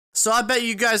So I bet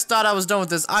you guys thought I was done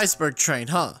with this iceberg train,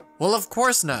 huh? Well, of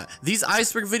course not. These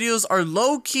iceberg videos are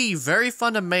low-key very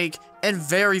fun to make and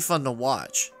very fun to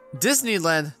watch.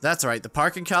 Disneyland, that's right, the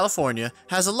park in California,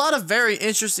 has a lot of very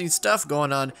interesting stuff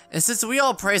going on, and since we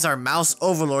all praise our mouse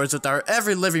overlords with our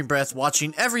every living breath,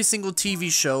 watching every single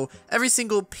TV show, every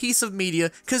single piece of media,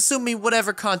 consuming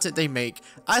whatever content they make,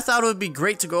 I thought it would be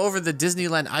great to go over the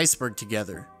Disneyland Iceberg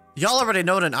together. Y'all already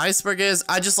know what an iceberg is.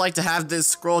 I just like to have this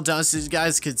scroll down so you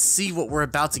guys could see what we're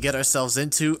about to get ourselves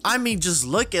into. I mean, just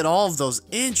look at all of those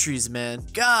entries, man.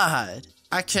 God.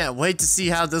 I can't wait to see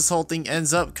how this whole thing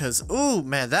ends up because, ooh,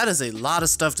 man, that is a lot of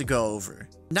stuff to go over.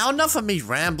 Now, enough of me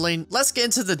rambling. Let's get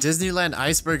into the Disneyland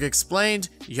Iceberg Explained.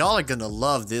 Y'all are gonna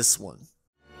love this one.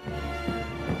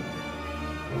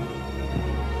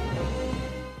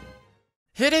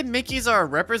 Hidden Mickeys are a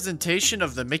representation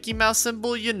of the Mickey Mouse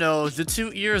symbol, you know, the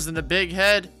 2 ears and the big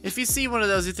head. If you see one of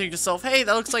those, you think to yourself, hey,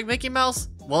 that looks like Mickey Mouse?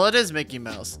 Well, it is Mickey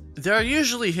Mouse. They're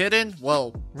usually hidden,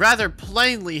 well, rather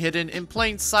plainly hidden in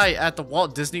plain sight at the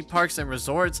Walt Disney Parks and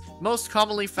Resorts, most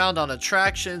commonly found on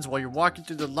attractions while you're walking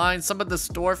through the line. Some of the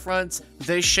storefronts,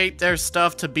 they shape their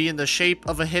stuff to be in the shape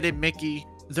of a hidden Mickey.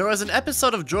 There was an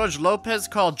episode of George Lopez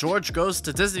called George Goes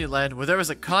to Disneyland where there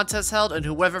was a contest held and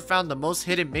whoever found the most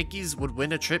hidden Mickeys would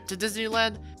win a trip to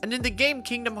Disneyland. And in the game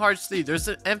Kingdom Hearts 3, there's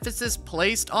an emphasis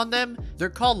placed on them. They're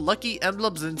called lucky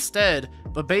emblems instead,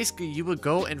 but basically you would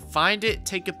go and find it,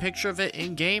 take a picture of it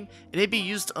in game, and it'd be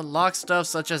used to unlock stuff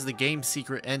such as the game's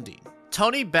secret ending.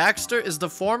 Tony Baxter is the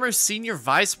former Senior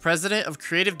Vice President of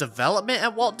Creative Development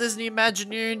at Walt Disney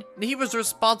Imagineering, and he was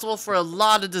responsible for a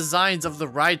lot of designs of the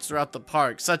rides throughout the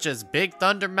park, such as Big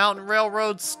Thunder Mountain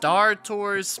Railroad, Star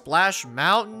Tours, Splash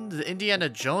Mountain, the Indiana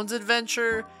Jones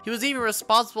Adventure. He was even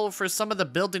responsible for some of the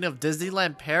building of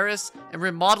Disneyland Paris and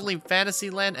remodeling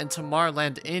Fantasyland and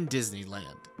Tomorrowland in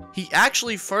Disneyland. He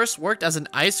actually first worked as an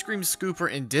ice cream scooper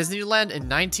in Disneyland in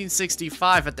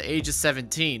 1965 at the age of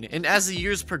 17, and as the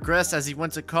years progressed as he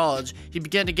went to college, he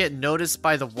began to get noticed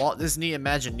by the Walt Disney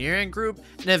Imagineering group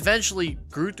and eventually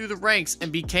grew through the ranks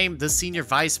and became the senior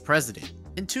vice president.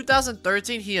 In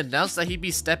 2013, he announced that he'd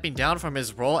be stepping down from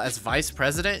his role as vice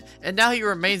president, and now he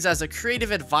remains as a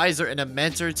creative advisor and a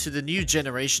mentor to the new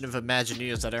generation of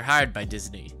Imagineers that are hired by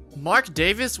Disney. Mark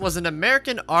Davis was an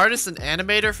American artist and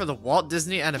animator for the Walt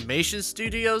Disney Animation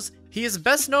Studios. He is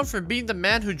best known for being the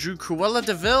man who drew Cruella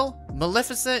de Vil,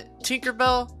 Maleficent,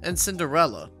 Tinkerbell, and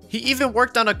Cinderella. He even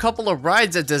worked on a couple of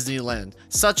rides at Disneyland,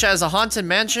 such as a Haunted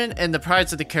Mansion and the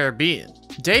Pirates of the Caribbean.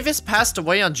 Davis passed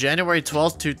away on January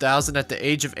 12, 2000 at the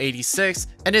age of 86,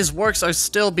 and his works are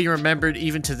still being remembered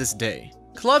even to this day.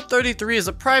 Club 33 is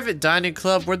a private dining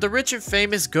club where the rich and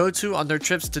famous go to on their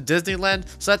trips to Disneyland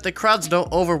so that the crowds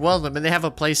don't overwhelm them and they have a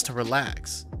place to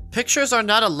relax. Pictures are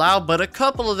not allowed, but a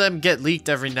couple of them get leaked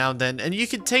every now and then, and you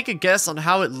can take a guess on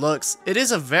how it looks. It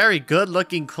is a very good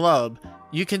looking club.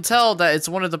 You can tell that it's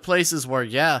one of the places where,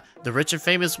 yeah, the rich and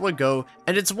famous would go,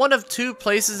 and it's one of 2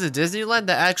 places in Disneyland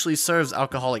that actually serves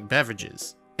alcoholic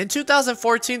beverages. In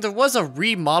 2014, there was a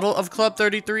remodel of Club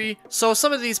 33, so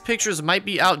some of these pictures might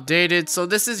be outdated, so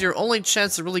this is your only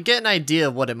chance to really get an idea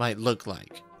of what it might look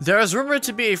like. There is rumored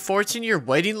to be a 14-year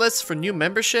waiting list for new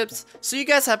memberships, so you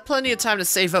guys have plenty of time to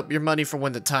save up your money for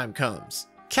when the time comes.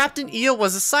 Captain EO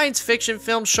was a science fiction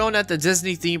film shown at the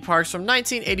Disney theme parks from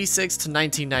 1986 to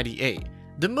 1998.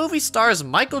 The movie stars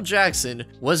Michael Jackson,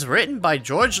 was written by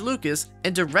George Lucas,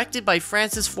 and directed by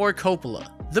Francis Ford Coppola.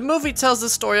 The movie tells the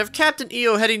story of Captain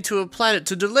EO heading to a planet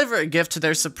to deliver a gift to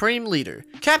their supreme leader.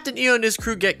 Captain EO and his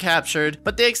crew get captured,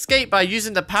 but they escape by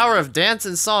using the power of dance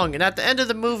and song, and at the end of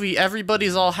the movie,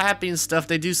 everybody's all happy and stuff.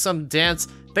 They do some dance,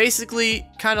 basically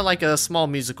kind of like a small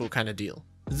musical kind of deal.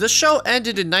 The show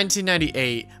ended in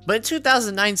 1998, but in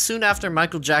 2009, soon after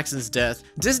Michael Jackson's death,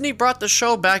 Disney brought the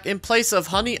show back in place of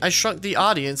Honey, I Shrunk the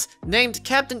Audience, named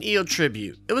Captain EO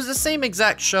Tribute. It was the same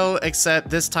exact show, except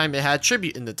this time it had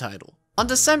tribute in the title. On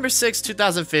December 6,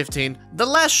 2015, the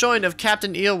last showing of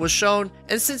Captain EO was shown,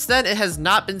 and since then it has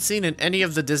not been seen in any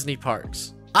of the Disney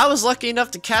parks. I was lucky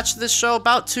enough to catch this show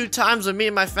about 2 times when me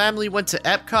and my family went to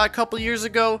Epcot a couple years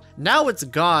ago. Now it's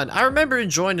gone. I remember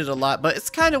enjoying it a lot, but it's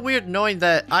kind of weird knowing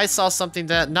that I saw something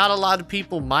that not a lot of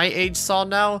people my age saw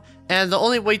now, and the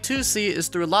only way to see it is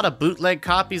through a lot of bootleg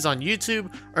copies on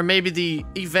YouTube, or maybe the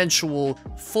eventual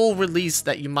full release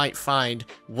that you might find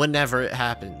whenever it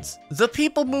happens. The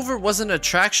People Mover was an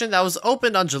attraction that was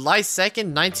opened on July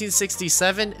 2nd,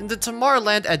 1967 in the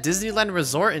Tomorrowland at Disneyland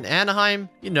Resort in Anaheim,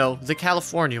 you know, the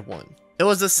California one. It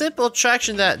was a simple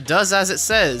attraction that does as it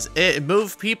says. It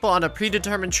moved people on a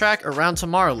predetermined track around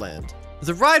Tomorrowland.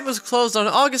 The ride was closed on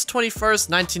August 21st,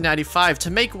 1995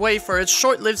 to make way for its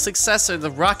short-lived successor,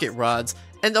 the Rocket Rods,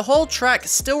 and the whole track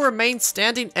still remains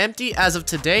standing empty as of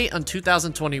today in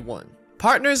 2021.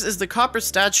 Partners is the copper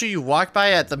statue you walk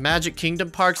by at the Magic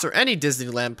Kingdom parks or any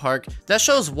Disneyland park that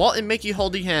shows Walt and Mickey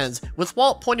holding hands, with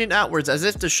Walt pointing outwards as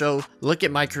if to show, "Look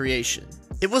at my creation."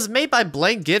 It was made by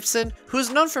Blaine Gibson, who is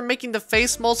known for making the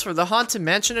face molds for the Haunted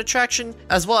Mansion attraction,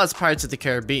 as well as Pirates of the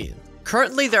Caribbean.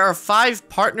 Currently, there are 5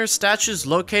 partner statues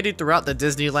located throughout the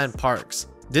Disneyland parks: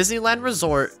 Disneyland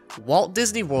Resort, Walt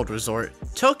Disney World Resort,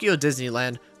 Tokyo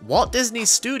Disneyland, Walt Disney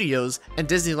Studios, and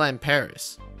Disneyland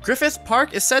Paris. Griffith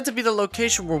Park is said to be the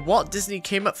location where Walt Disney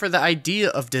came up for the idea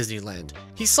of Disneyland.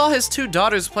 He saw his 2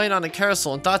 daughters playing on a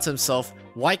carousel and thought to himself,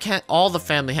 why can't all the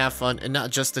family have fun and not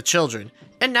just the children?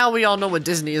 And now we all know what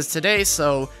Disney is today,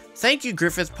 so thank you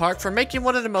Griffith Park for making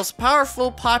one of the most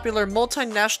powerful, popular,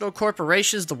 multinational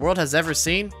corporations the world has ever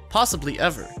seen, possibly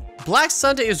ever. Black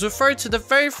Sunday is referred to the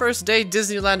very first day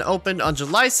Disneyland opened on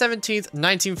July 17th,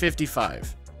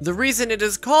 1955. The reason it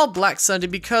is called Black Sunday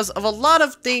because of a lot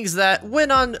of things that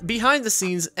went on behind the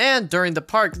scenes and during the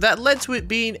park that led to it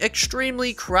being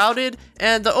extremely crowded,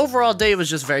 and the overall day was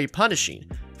just very punishing.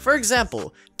 For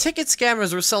example, ticket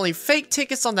scammers were selling fake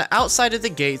tickets on the outside of the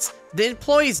gates. The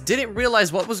employees didn't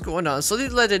realize what was going on, so they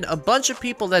let in a bunch of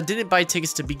people that didn't buy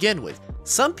tickets to begin with.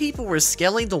 Some people were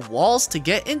scaling the walls to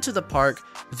get into the park.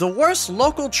 The worst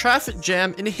local traffic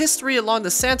jam in history along the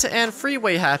Santa Ana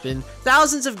freeway happened.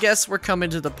 Thousands of guests were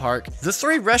coming to the park. The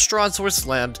 3 restaurants were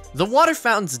slammed. The water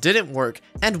fountains didn't work,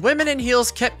 and women in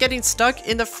heels kept getting stuck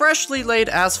in the freshly laid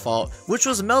asphalt, which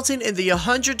was melting in the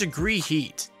 100-degree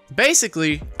heat.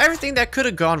 Basically, everything that could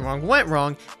have gone wrong went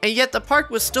wrong, and yet the park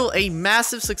was still a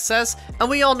massive success, and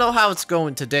we all know how it's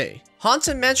going today.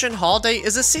 Haunted Mansion Holiday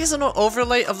is a seasonal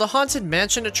overlay of the Haunted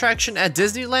Mansion attraction at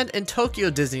Disneyland and Tokyo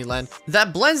Disneyland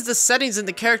that blends the settings and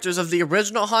the characters of the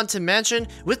original Haunted Mansion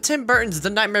with Tim Burton's The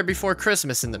Nightmare Before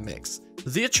Christmas in the mix.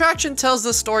 The attraction tells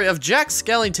the story of Jack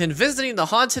Skellington visiting the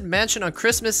Haunted Mansion on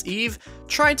Christmas Eve,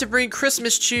 trying to bring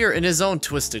Christmas cheer in his own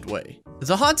twisted way.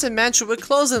 The Haunted Mansion would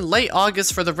close in late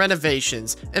August for the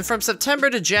renovations, and from September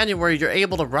to January you're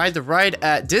able to ride the ride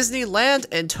at Disneyland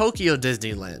and Tokyo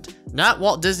Disneyland, not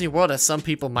Walt Disney World as some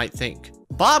people might think.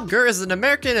 Bob Gurr is an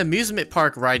American amusement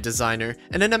park ride designer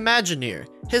and an Imagineer.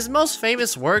 His most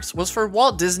famous works was for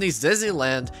Walt Disney's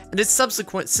Disneyland and its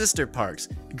subsequent sister parks.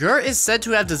 Gurr is said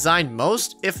to have designed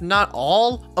most, if not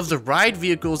all, of the ride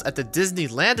vehicles at the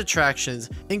Disneyland attractions,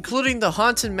 including the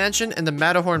Haunted Mansion and the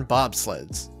Matterhorn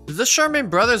bobsleds. The Sherman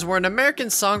Brothers were an American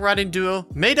songwriting duo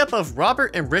made up of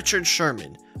Robert and Richard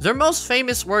Sherman. Their most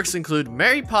famous works include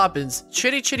Mary Poppins,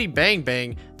 Chitty Chitty Bang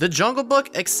Bang, The Jungle Book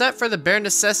except for the Bare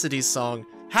Necessities song,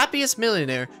 Happiest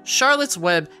Millionaire, Charlotte's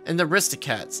Web, and the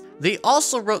Aristocats. They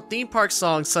also wrote theme park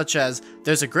songs such as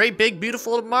There's a Great Big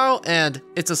Beautiful Tomorrow and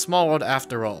It's a Small World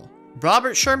After All.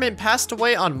 Robert Sherman passed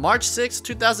away on March 6,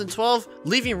 2012,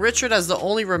 leaving Richard as the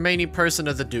only remaining person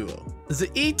of the duo. The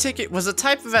e-ticket was a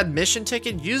type of admission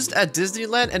ticket used at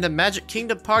Disneyland and the Magic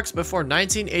Kingdom parks before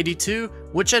 1982,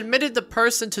 which admitted the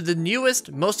person to the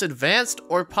newest, most advanced,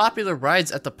 or popular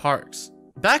rides at the parks.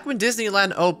 Back when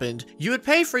Disneyland opened, you would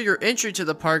pay for your entry to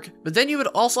the park, but then you would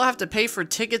also have to pay for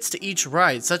tickets to each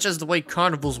ride, such as the way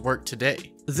carnivals work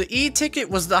today. The e-ticket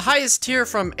was the highest tier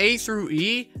from A through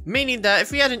E, meaning that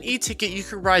if you had an e-ticket you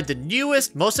could ride the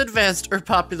newest, most advanced, or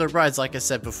popular rides like I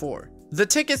said before. The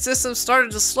ticket system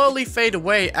started to slowly fade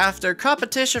away after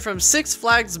competition from Six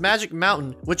Flags Magic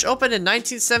Mountain, which opened in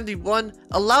 1971,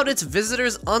 allowed its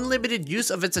visitors unlimited use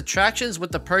of its attractions with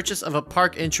the purchase of a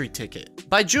park entry ticket.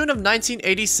 By June of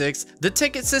 1986, the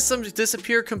ticket system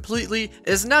disappeared completely and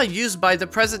is now used by the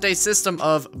present-day system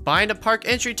of buying a park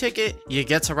entry ticket, you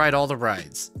get to ride all the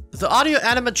rides. The audio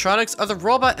animatronics are the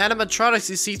robot animatronics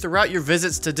you see throughout your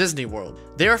visits to Disney World.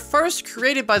 They are first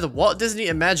created by the Walt Disney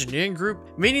Imagineering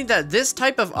Group, meaning that this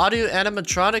type of audio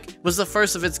animatronic was the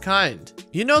first of its kind.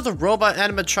 You know the robot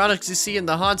animatronics you see in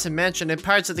the Haunted Mansion and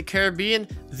Pirates of the Caribbean?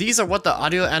 These are what the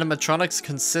audio animatronics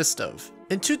consist of.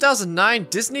 In 2009,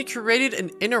 Disney created an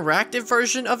interactive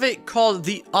version of it called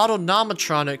the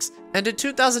Autonomatronics, and in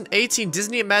 2018,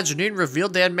 Disney Imagineering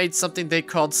revealed they had made something they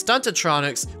called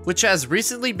Stuntatronics, which has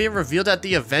recently been revealed at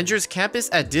the Avengers campus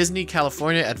at Disney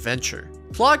California Adventure.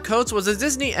 Claude Coates was a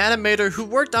Disney animator who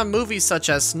worked on movies such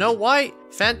as Snow White,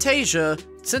 Fantasia,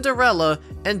 Cinderella,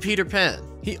 and Peter Pan.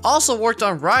 He also worked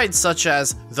on rides such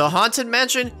as The Haunted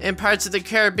Mansion and Pirates of the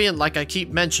Caribbean like I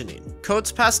keep mentioning.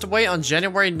 Coates passed away on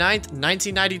January 9th,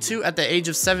 1992 at the age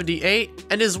of 78,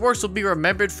 and his works will be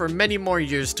remembered for many more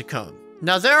years to come.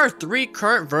 Now there are 3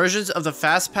 current versions of the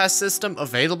Fast Pass system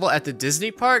available at the Disney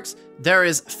parks. There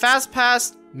is Fast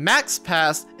Pass, Max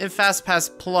Pass, and Fast Pass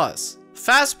Plus.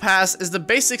 Fast Pass is the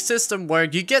basic system where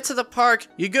you get to the park,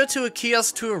 you go to a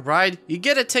kiosk to a ride, you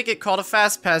get a ticket called a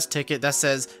Fast Pass ticket that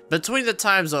says between the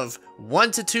times of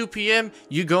 1 to 2 p.m.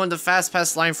 you go in the Fast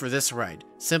Pass line for this ride.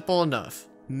 Simple enough.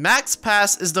 Max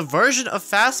Pass is the version of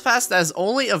Fast Pass that is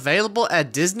only available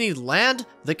at Disneyland,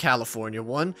 the California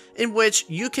one, in which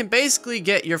you can basically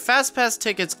get your Fast Pass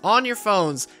tickets on your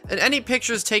phones, and any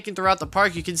pictures taken throughout the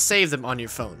park you can save them on your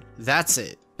phone. That's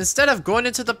it. Instead of going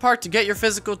into the park to get your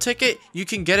physical ticket, you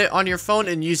can get it on your phone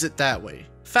and use it that way.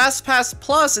 Fast Pass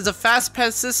Plus is a Fast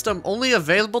Pass system only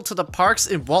available to the parks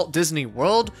in Walt Disney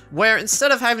World, where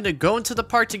instead of having to go into the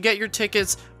park to get your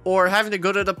tickets, or having to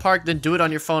go to the park then do it on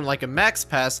your phone like a Max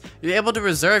Pass, you're able to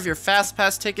reserve your Fast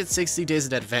Pass ticket 60 days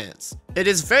in advance. It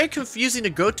is very confusing to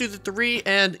go through the three,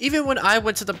 and even when I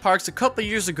went to the parks a couple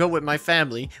years ago with my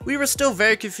family, we were still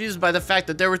very confused by the fact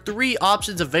that there were 3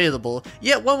 options available,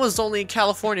 yet one was only in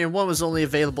California and one was only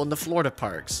available in the Florida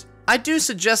parks. I do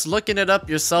suggest looking it up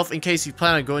yourself in case you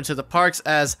plan on going to the parks,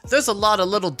 as there's a lot of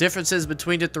little differences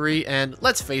between the 3, and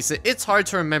let's face it, it's hard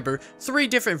to remember 3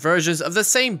 different versions of the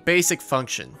same basic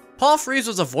function. Paul Frees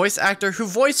was a voice actor who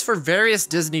voiced for various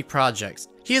Disney projects.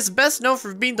 He is best known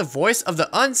for being the voice of the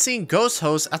unseen ghost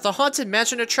host at the Haunted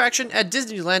Mansion attraction at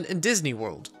Disneyland and Disney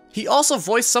World. He also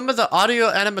voiced some of the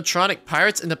audio animatronic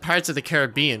pirates in the Pirates of the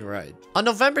Caribbean ride. On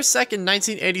November 2nd,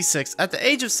 1986, at the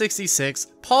age of 66,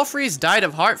 Paul Frees died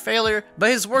of heart failure, but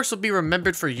his works will be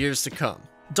remembered for years to come.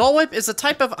 Dole Whip is a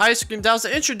type of ice cream that was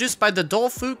introduced by the Dole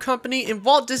Food Company in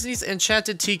Walt Disney's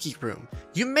Enchanted Tiki Room.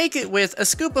 You make it with a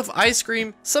scoop of ice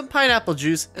cream, some pineapple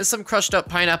juice, and some crushed up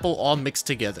pineapple all mixed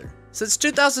together. Since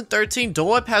 2013,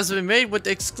 Dole Whip has been made with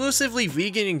exclusively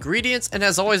vegan ingredients and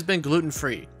has always been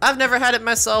gluten-free. I've never had it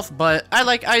myself, but I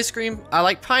like ice cream, I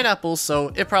like pineapple,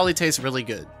 so it probably tastes really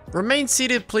good. Remain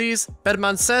seated, please.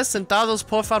 Permanece sentados,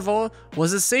 por favor,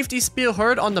 was a safety spiel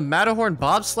heard on the Matterhorn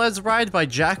bobsleds ride by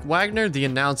Jack Wagner, the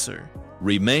announcer.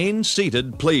 Remain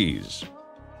seated, please.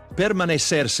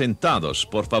 Permanecer sentados,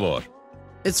 por favor.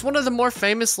 It's one of the more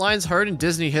famous lines heard in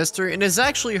Disney history, and is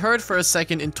actually heard for a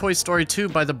second in Toy Story 2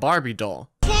 by the Barbie doll.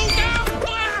 Slow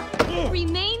down!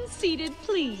 Remain seated,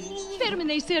 please.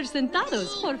 Permanecer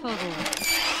sentados, por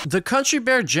favor. The Country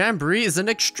Bear Jamboree is an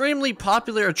extremely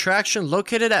popular attraction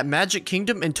located at Magic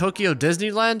Kingdom in Tokyo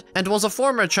Disneyland, and was a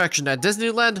former attraction at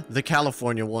Disneyland, the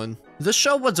California one. The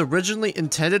show was originally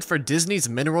intended for Disney's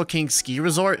Mineral King Ski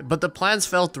Resort, but the plans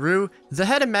fell through. The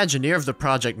head Imagineer of the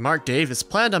project, Mark Davis,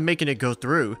 planned on making it go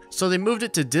through, so they moved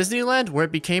it to Disneyland, where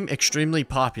it became extremely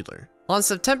popular. On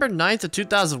September 9th of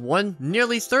 2001,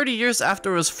 nearly 30 years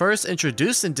after it was first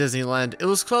introduced in Disneyland, it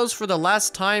was closed for the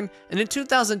last time, and in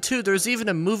 2002 there was even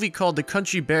a movie called The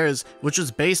Country Bears, which was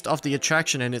based off the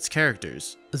attraction and its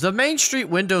characters. The Main Street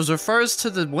windows refers to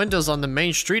the windows on the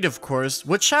main street, of course,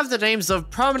 which have the names of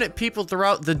prominent people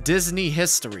throughout the Disney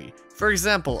history. For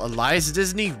example, Elias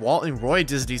Disney, Walt and Roy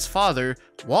Disney's father,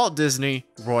 Walt Disney,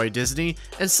 Roy Disney,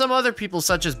 and some other people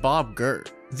such as Bob Gurr.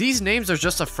 These names are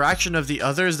just a fraction of the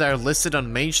others that are listed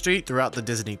on Main Street throughout the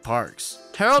Disney parks.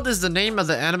 Harold is the name of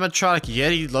the animatronic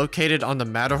Yeti located on the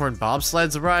Matterhorn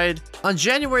bobsleds ride. On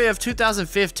January of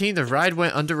 2015, the ride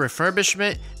went under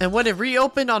refurbishment, and when it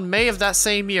reopened on May of that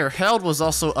same year, Harold was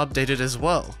also updated as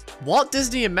well. Walt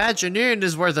Disney Imagineering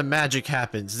is where the magic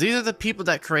happens. These are the people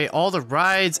that create all the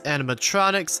rides,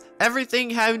 animatronics, everything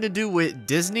having to do with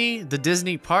Disney, the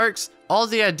Disney parks. All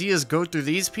the ideas go through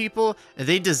these people, and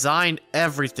they design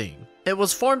everything. It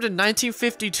was formed in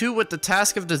 1952 with the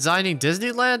task of designing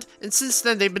Disneyland, and since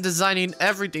then they've been designing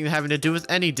everything having to do with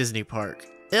any Disney park.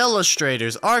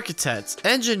 Illustrators, architects,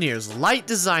 engineers, light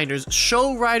designers,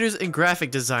 show writers, and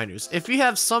graphic designers. If you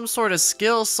have some sort of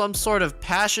skill, some sort of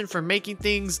passion for making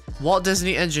things, Walt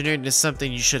Disney Engineering is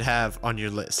something you should have on your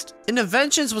list.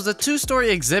 Inventions was a 2-story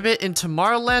exhibit in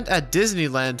Tomorrowland at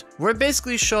Disneyland, where it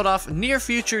basically showed off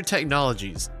near-future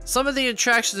technologies. Some of the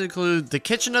attractions include the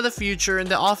Kitchen of the Future and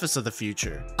the Office of the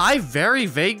Future. I very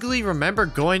vaguely remember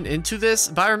going into this,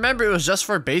 but I remember it was just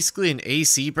for basically an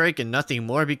AC break and nothing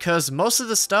more, because most of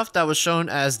the stuff that was shown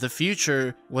as the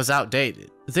future was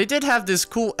outdated. They did have this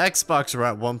cool Xbox row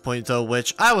at one point though,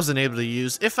 which I wasn't able to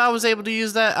use. If I was able to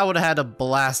use that, I would have had a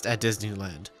blast at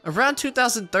Disneyland. Around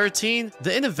 2013,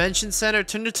 the Invention Center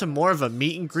turned into more of a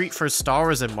meet and greet for Star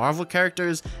Wars and Marvel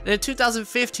characters, and in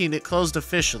 2015 it closed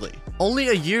officially. Only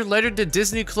a year later did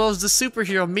Disney close the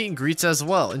superhero meet and greets as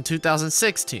well, in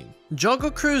 2016.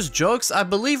 Jungle Cruise jokes, I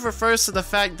believe, refers to the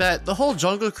fact that the whole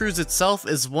Jungle Cruise itself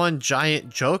is one giant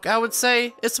joke, I would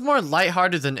say. It's more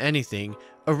lighthearted than anything.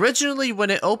 Originally, when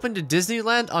it opened to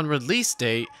Disneyland on release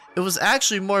date, it was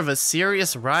actually more of a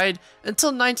serious ride until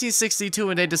 1962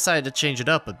 when they decided to change it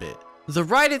up a bit. The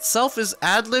ride itself is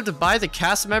ad-libbed by the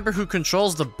cast member who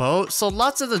controls the boat, so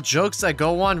lots of the jokes that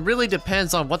go on really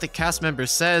depends on what the cast member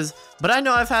says, but I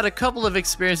know I've had a couple of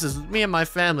experiences with me and my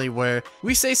family where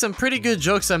we say some pretty good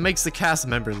jokes that makes the cast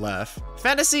member laugh.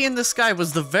 Fantasy in the Sky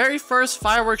was the very first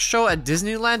fireworks show at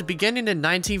Disneyland beginning in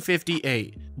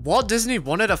 1958. Walt Disney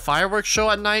wanted a fireworks show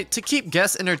at night to keep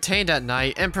guests entertained at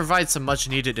night and provide some much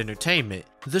needed entertainment.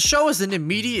 The show was an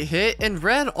immediate hit and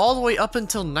ran all the way up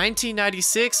until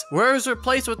 1996, where it was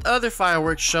replaced with other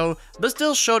fireworks show, but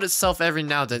still showed itself every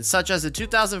now and then, such as in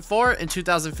 2004 and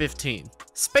 2015.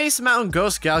 Space Mountain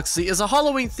Ghost Galaxy is a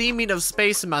Halloween theming of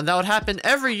Space Mountain that would happen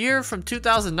every year from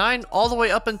 2009 all the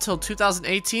way up until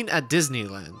 2018 at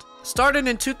Disneyland. Starting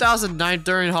in 2009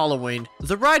 during Halloween,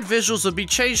 the ride visuals would be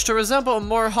changed to resemble a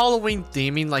more Halloween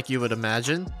theming like you would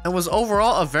imagine, and was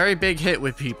overall a very big hit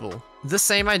with people. The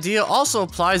same idea also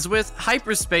applies with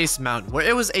Hyperspace Mountain, where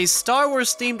it was a Star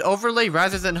Wars themed overlay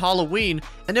rather than Halloween,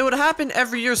 and it would happen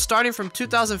every year starting from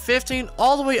 2015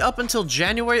 all the way up until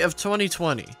January of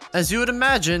 2020. As you would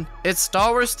imagine, it's Star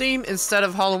Wars themed instead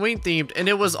of Halloween themed, and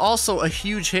it was also a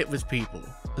huge hit with people.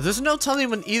 There's no telling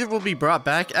when either will be brought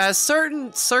back, as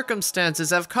certain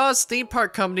circumstances have caused theme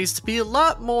park companies to be a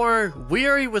lot more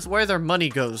weary with where their money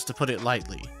goes, to put it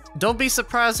lightly. Don't be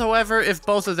surprised, however, if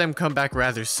both of them come back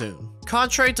rather soon.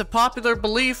 Contrary to popular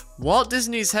belief, Walt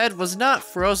Disney's head was not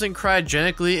frozen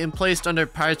cryogenically and placed under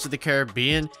Pirates of the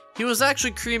Caribbean. He was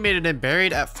actually cremated and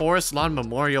buried at Forest Lawn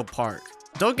Memorial Park.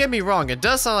 Don't get me wrong, it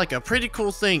does sound like a pretty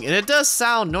cool thing, and it does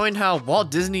sound, knowing how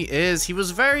Walt Disney is, he was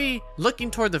very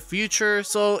looking toward the future,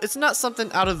 so it's not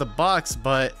something out of the box,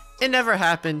 but it never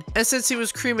happened, and since he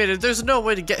was cremated, there's no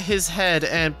way to get his head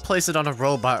and place it on a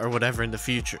robot or whatever in the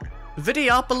future.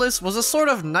 Videopolis was a sort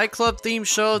of nightclub themed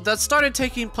show that started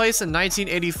taking place in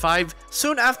 1985,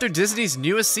 soon after Disney's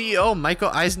newest CEO, Michael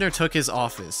Eisner, took his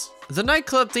office. The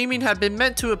nightclub theming had been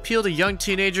meant to appeal to young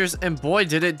teenagers, and boy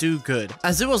did it do good,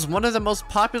 as it was one of the most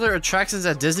popular attractions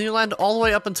at Disneyland all the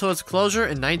way up until its closure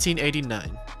in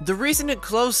 1989. The reason it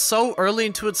closed so early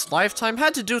into its lifetime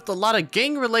had to do with a lot of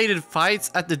gang-related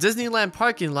fights at the Disneyland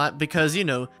parking lot because, you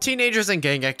know, teenagers and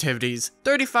gang activities.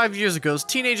 35 years ago,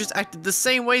 teenagers acted the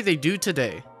same way they do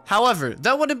today. However,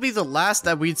 that wouldn't be the last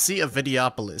that we'd see of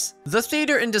Videopolis. The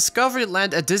theater in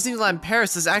Discoveryland at Disneyland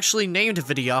Paris is actually named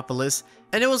Videopolis,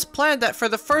 and it was planned that for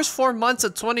the first 4 months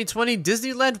of 2020,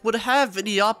 Disneyland would have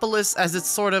Videopolis as its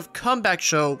sort of comeback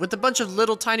show, with a bunch of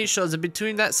little tiny shows in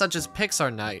between that, such as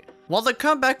Pixar Night. While the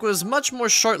comeback was much more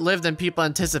short-lived than people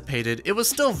anticipated, it was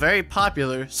still very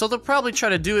popular, so they'll probably try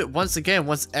to do it once again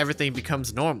once everything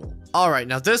becomes normal. Alright,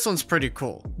 now this one's pretty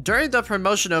cool. During the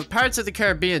promotion of Pirates of the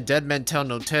Caribbean Dead Men Tell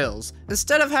No Tales,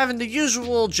 instead of having the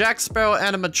usual Jack Sparrow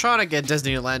animatronic at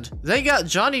Disneyland, they got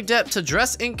Johnny Depp to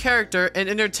dress in character and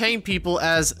entertain people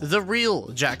as the real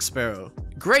Jack Sparrow.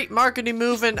 Great marketing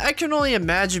move, and I can only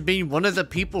imagine being one of the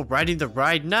people riding the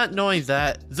ride not knowing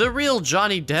that the real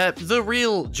Johnny Depp, the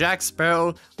real Jack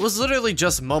Sparrow, was literally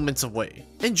just moments away.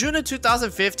 In June of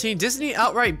 2015, Disney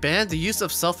outright banned the use of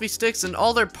selfie sticks in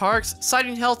all their parks,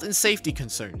 citing health and safety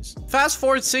concerns. Fast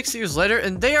forward 6 years later,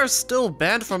 and they are still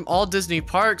banned from all Disney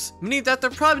parks, meaning that they're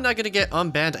probably not going to get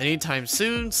unbanned anytime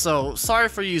soon, so sorry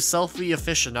for you selfie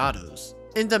aficionados.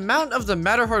 In the Mountain of the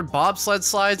Matterhorn bobsled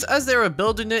slides, as they were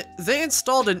building it, they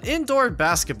installed an indoor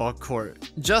basketball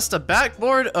court. Just a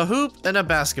backboard, a hoop, and a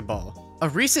basketball. A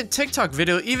recent TikTok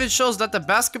video even shows that the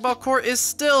basketball court is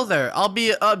still there,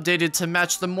 albeit updated to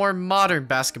match the more modern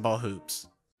basketball hoops.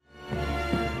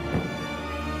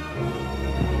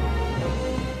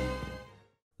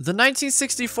 The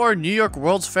 1964 New York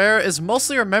World's Fair is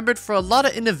mostly remembered for a lot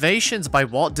of innovations by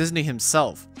Walt Disney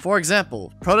himself. For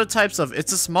example, prototypes of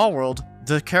It's a Small World,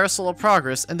 the Carousel of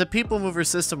Progress, and the People Mover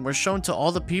system were shown to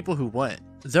all the people who went.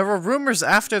 There were rumors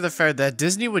after the fair that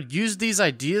Disney would use these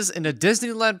ideas in a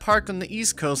Disneyland park on the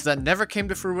East Coast that never came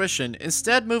to fruition,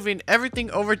 instead moving everything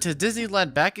over to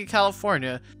Disneyland back in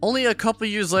California. Only a couple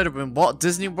years later, when Walt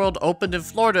Disney World opened in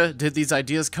Florida, did these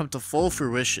ideas come to full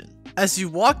fruition. As you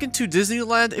walk into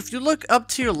Disneyland, if you look up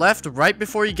to your left right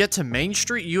before you get to Main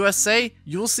Street, USA,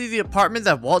 you will see the apartment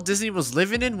that Walt Disney was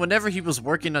living in whenever he was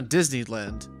working on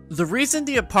Disneyland. The reason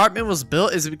the apartment was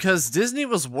built is because Disney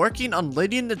was working on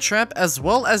Lady and the Tramp as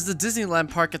well as the Disneyland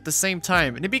park at the same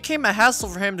time, and it became a hassle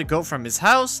for him to go from his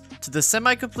house to the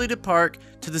semi-completed park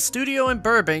to the studio in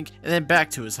Burbank and then back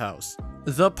to his house.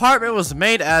 The apartment was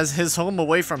made as his home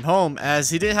away from home,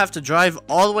 as he didn't have to drive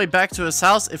all the way back to his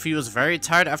house if he was very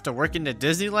tired after working at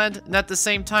Disneyland, and at the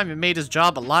same time it made his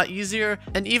job a lot easier,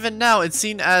 and even now it's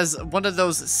seen as one of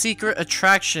those secret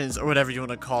attractions or whatever you want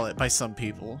to call it by some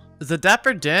people. The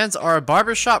Dapper Dans are a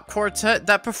barbershop quartet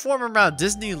that perform around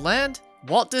Disneyland,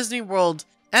 Walt Disney World,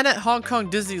 and at Hong Kong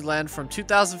Disneyland from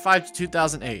 2005 to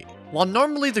 2008. While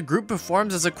normally the group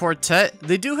performs as a quartet,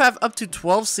 they do have up to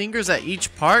 12 singers at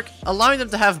each park, allowing them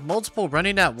to have multiple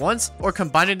running at once or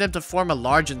combining them to form a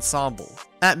large ensemble.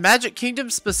 At Magic Kingdom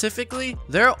specifically,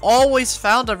 they're always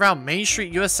found around Main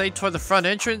Street USA toward the front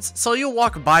entrance, so you'll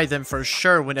walk by them for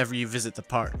sure whenever you visit the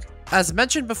park. As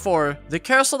mentioned before, the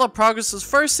Carousel of Progress was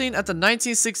first seen at the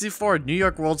 1964 New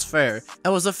York World's Fair,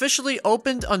 and was officially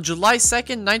opened on July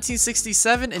 2nd,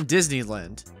 1967 in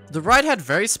Disneyland. The ride had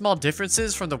very small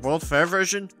differences from the World Fair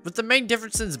version, with the main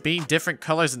differences being different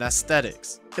colors and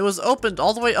aesthetics. It was opened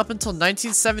all the way up until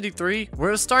 1973, where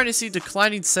it was starting to see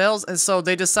declining sales, and so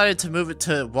they decided to move it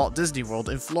to Walt Disney World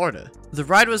in Florida. The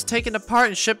ride was taken apart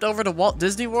and shipped over to Walt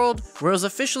Disney World, where it was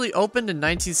officially opened in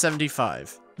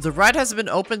 1975. The ride has been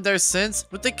opened there since,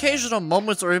 with occasional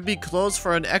moments where it would be closed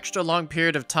for an extra long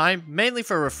period of time, mainly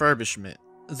for refurbishment.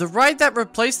 The ride that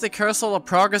replaced the Carousel of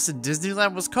Progress in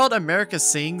Disneyland was called America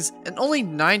Sings, and only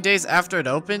 9 days after it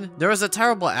opened, there was a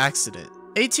terrible accident.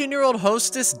 18-year-old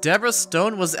hostess Deborah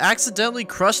Stone was accidentally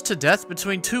crushed to death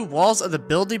between two walls of the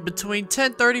building between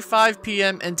 10:35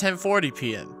 p.m. and 10:40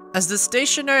 p.m. As the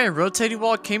stationary and rotating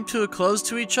wall came to a close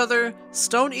to each other,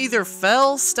 Stone either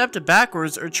fell, stepped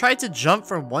backwards, or tried to jump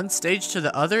from one stage to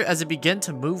the other as it began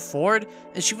to move forward,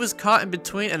 and she was caught in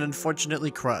between and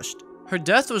unfortunately crushed. Her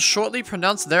death was shortly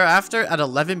pronounced thereafter at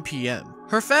 11 p.m.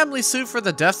 Her family sued for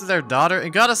the death of their daughter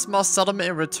and got a small settlement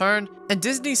in return, and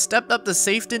Disney stepped up the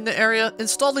safety in the area,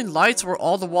 installing lights where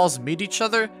all the walls meet each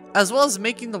other, as well as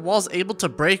making the walls able to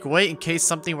break away in case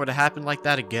something were to happen like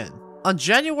that again. On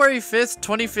January 5th,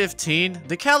 2015,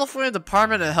 the California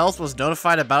Department of Health was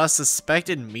notified about a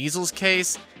suspected measles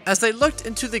case. As they looked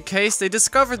into the case, they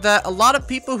discovered that a lot of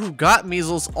people who got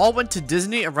measles all went to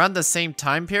Disney around the same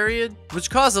time period,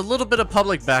 which caused a little bit of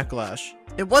public backlash.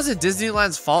 It wasn't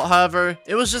Disneyland's fault, however.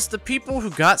 It was just the people who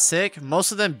got sick,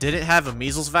 most of them didn't have a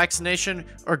measles vaccination,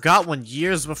 or got one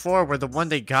years before, where the one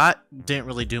they got didn't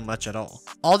really do much at all.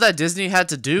 All that Disney had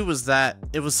to do was that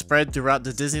it was spread throughout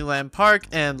the Disneyland Park,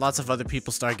 and lots of other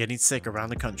people started getting sick around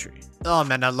the country. Oh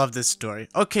man, I love this story.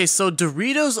 Okay, so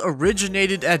Doritos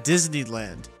originated at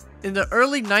Disneyland. In the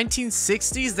early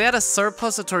 1960s, they had a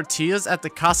surplus of tortillas at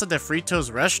the Casa de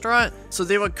Fritos restaurant, so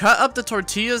they would cut up the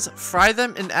tortillas, fry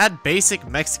them, and add basic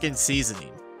Mexican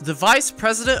seasoning. The vice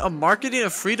president of marketing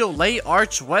of Frito-Lay,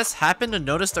 Arch West, happened to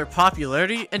notice their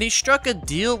popularity, and he struck a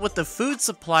deal with the food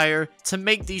supplier to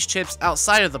make these chips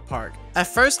outside of the park. At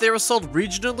first, they were sold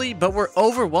regionally, but were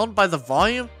overwhelmed by the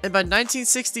volume, and by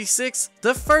 1966,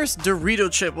 the first Dorito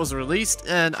chip was released,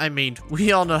 and I mean,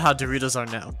 we all know how Doritos are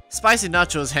now. Spicy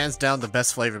Nacho is hands down the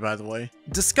best flavor, by the way.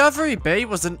 Discovery Bay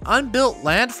was an unbuilt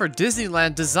land for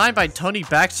Disneyland designed by Tony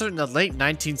Baxter in the late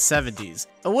 1970s.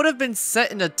 It would have been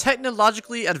set in a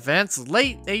technologically advanced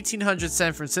late 1800s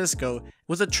San Francisco,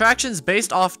 with attractions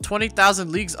based off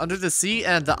 20,000 Leagues Under the Sea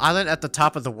and the island at the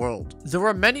top of the world. There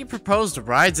were many proposed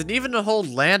rides and even a whole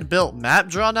land-built map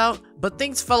drawn out, but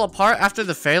things fell apart after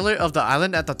the failure of the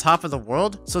island at the top of the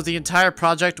world, so the entire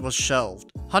project was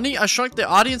shelved. Honey, I Shrunk the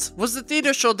Audience was the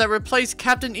theater show that replaced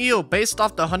Captain EO based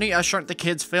off the Honey, I Shrunk the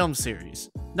Kids film series.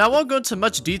 Now, I won't go into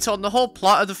much detail on the whole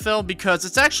plot of the film because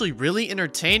it's actually really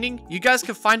entertaining. You guys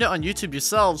can find it on YouTube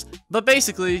yourselves, but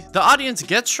basically, the audience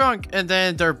gets shrunk and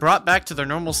then they're brought back to their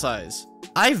normal size.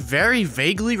 I very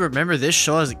vaguely remember this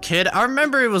show as a kid. I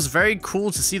remember it was very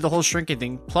cool to see the whole shrinking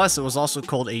thing, plus it was also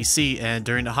cold AC, and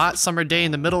during a hot summer day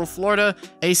in the middle of Florida,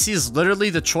 AC is literally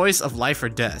the choice of life or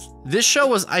death. This show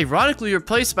was ironically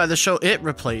replaced by the show It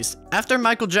replaced. After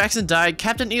Michael Jackson died,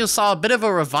 Captain EO saw a bit of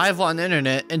a revival on the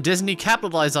internet, and Disney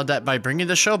capitalized on that by bringing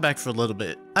the show back for a little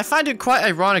bit. I find it quite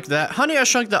ironic that Honey, I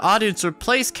Shrunk the Audience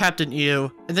replaced Captain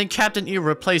EO, and then Captain EO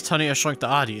replaced Honey, I Shrunk the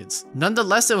Audience.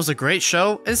 Nonetheless, it was a great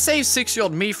show, and saved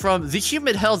 6-year-old me from the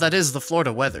humid hell that is the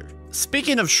Florida weather.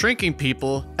 Speaking of shrinking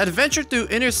people, Adventure Through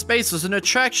Inner Space was an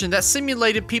attraction that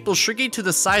simulated people shrinking to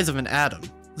the size of an atom.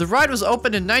 The ride was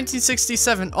opened in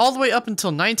 1967 all the way up until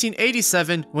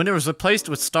 1987 when it was replaced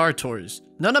with Star Tours.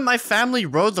 None of my family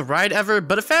rode the ride ever,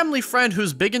 but a family friend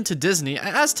who's big into Disney, I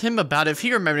asked him about it if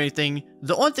he remembered anything.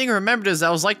 The only thing I remembered is that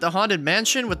it was like the Haunted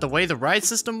Mansion with the way the ride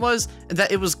system was, and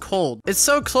that it was cold. It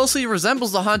so closely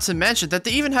resembles the Haunted Mansion that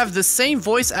they even have the same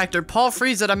voice actor, Paul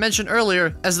Frees, that I mentioned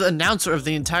earlier, as the announcer of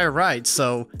the entire ride,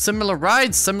 so similar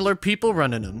rides, similar people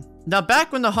running them. Now,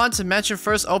 back when the Haunted Mansion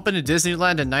first opened in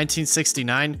Disneyland in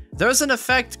 1969, there was an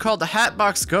effect called the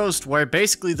Hatbox Ghost where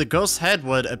basically the ghost's head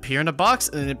would appear in a box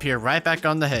and then appear right back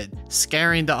on the head,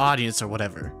 scaring the audience or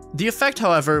whatever. The effect,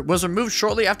 however, was removed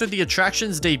shortly after the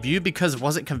attraction's debut because it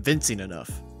wasn't convincing enough.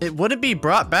 It wouldn't be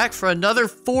brought back for another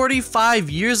 45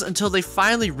 years until they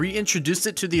finally reintroduced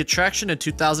it to the attraction in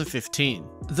 2015.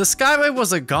 The Skyway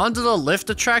was a gondola lift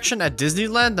attraction at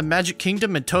Disneyland, the Magic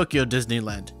Kingdom, and Tokyo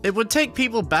Disneyland. It would take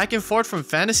people back and forth from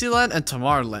Fantasyland and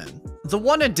Tomorrowland. The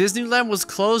one at Disneyland was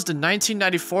closed in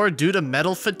 1994 due to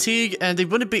metal fatigue, and they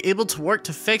wouldn't be able to work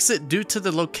to fix it due to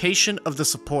the location of the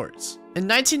supports. In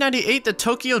 1998, the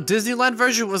Tokyo Disneyland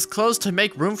version was closed to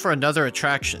make room for another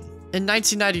attraction. In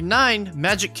 1999,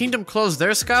 Magic Kingdom closed their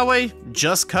Skyway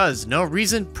just cuz, no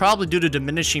reason, probably due to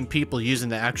diminishing people using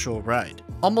the actual ride.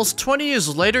 Almost 20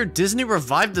 years later, Disney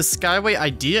revived the Skyway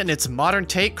idea in its modern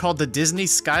take called the Disney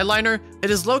Skyliner.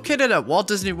 It is located at Walt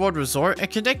Disney World Resort and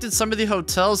connected some of the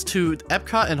hotels to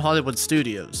Epcot and Hollywood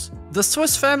Studios. The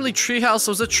Swiss Family Treehouse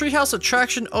was a treehouse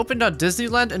attraction opened on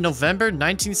Disneyland in November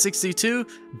 1962,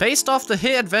 based off the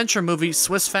hit adventure movie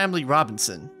Swiss Family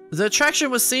Robinson. The attraction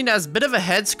was seen as a bit of a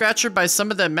head scratcher by some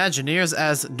of the Imagineers,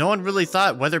 as no one really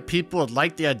thought whether people would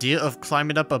like the idea of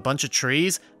climbing up a bunch of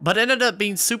trees, but it ended up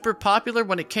being super popular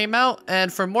when it came out,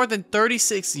 and for more than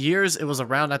 36 years it was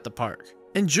around at the park.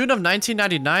 In June of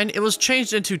 1999, it was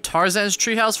changed into Tarzan's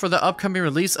Treehouse for the upcoming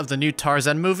release of the new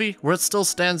Tarzan movie, where it still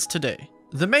stands today.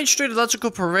 The Main Street Electrical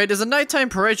Parade is a nighttime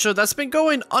parade show that's been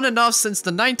going on and off since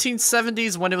the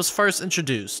 1970s when it was first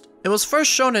introduced. It was first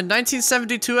shown in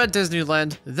 1972 at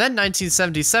Disneyland, then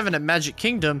 1977 at Magic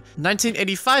Kingdom,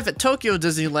 1985 at Tokyo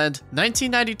Disneyland,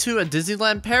 1992 at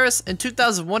Disneyland Paris, and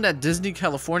 2001 at Disney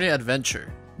California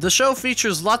Adventure. The show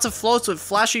features lots of floats with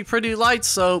flashy pretty lights,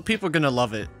 so people are gonna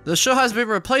love it. The show has been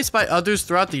replaced by others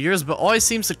throughout the years, but always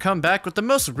seems to come back, with the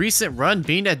most recent run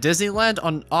being at Disneyland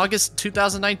on August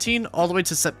 2019 all the way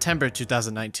to September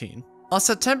 2019. On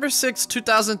September 6,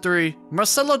 2003,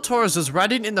 Marcelo Torres was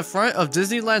riding in the front of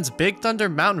Disneyland's Big Thunder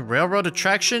Mountain Railroad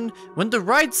attraction when the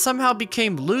ride somehow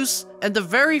became loose and the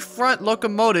very front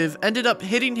locomotive ended up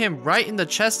hitting him right in the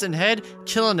chest and head,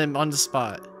 killing him on the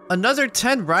spot. Another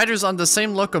 10 riders on the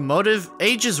same locomotive,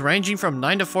 ages ranging from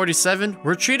 9 to 47,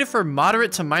 were treated for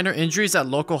moderate to minor injuries at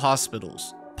local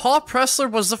hospitals. Paul Pressler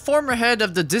was the former head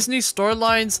of the Disney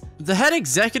Storylines, the head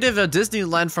executive of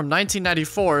Disneyland from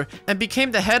 1994, and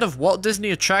became the head of Walt Disney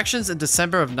Attractions in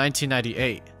December of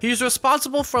 1998. He was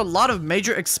responsible for a lot of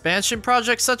major expansion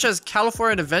projects such as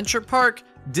California Adventure Park,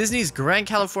 Disney's Grand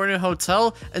California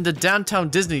Hotel, and the Downtown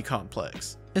Disney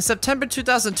Complex. In September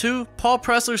 2002, Paul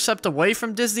Pressler stepped away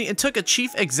from Disney and took a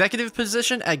chief executive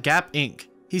position at Gap Inc.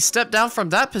 He stepped down from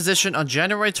that position on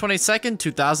January 22,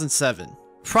 2007.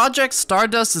 Project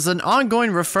Stardust is an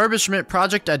ongoing refurbishment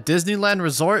project at Disneyland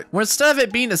Resort, where instead of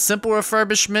it being a simple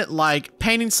refurbishment like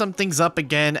painting some things up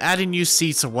again, adding new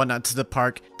seats and whatnot to the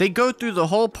park, they go through the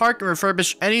whole park and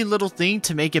refurbish any little thing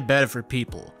to make it better for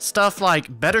people. Stuff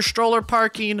like better stroller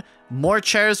parking, more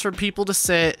chairs for people to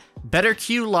sit, better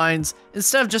queue lines.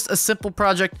 Instead of just a simple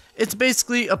project, it's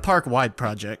basically a park-wide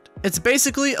project. It's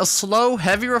basically a slow,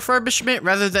 heavy refurbishment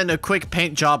rather than a quick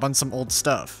paint job on some old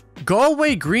stuff. Go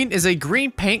Away Green is a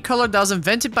green paint color that was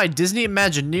invented by Disney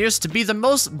Imagineers to be the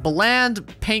most bland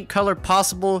paint color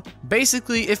possible.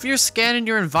 Basically, if you're scanning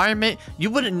your environment,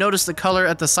 you wouldn't notice the color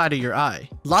at the side of your eye.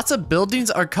 Lots of buildings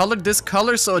are colored this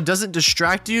color so it doesn't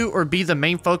distract you or be the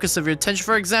main focus of your attention.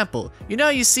 For example, you know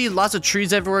you see lots of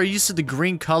trees everywhere used to the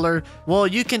green color? Well,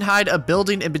 you can hide a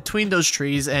building in between those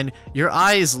trees and your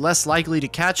eye is less likely to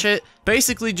catch it.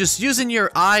 Basically, just using your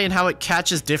eye and how it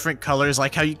catches different colors,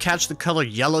 like how you catch the color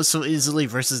yellow so easily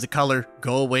versus the color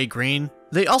Go Away Green.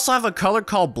 They also have a color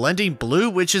called Blending Blue,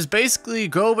 which is basically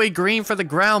Go Away Green for the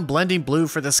ground, Blending Blue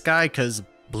for the sky, cause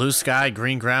blue sky,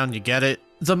 green ground, you get it?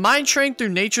 The Mine Train Through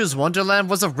Nature's Wonderland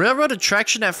was a railroad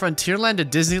attraction at Frontierland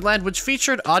at Disneyland, which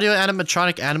featured audio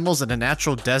animatronic animals in a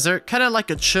natural desert, kinda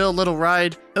like a chill little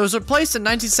ride. It was replaced in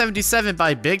 1977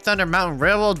 by Big Thunder Mountain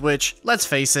Railroad, which, let's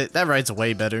face it, that ride's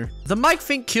way better. The Mike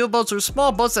Fink keelboats were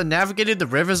small boats that navigated the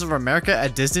rivers of America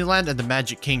at Disneyland and the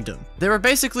Magic Kingdom. They were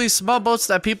basically small boats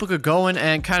that people could go in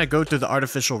and kinda go through the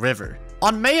artificial river.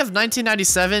 On May of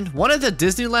 1997, one of the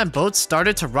Disneyland boats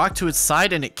started to rock to its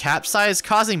side and it capsized,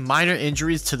 causing minor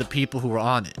injuries to the people who were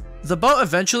on it. The boat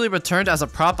eventually returned as a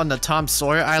prop on the Tom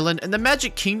Sawyer Island, and the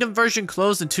Magic Kingdom version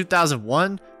closed in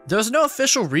 2001. There was no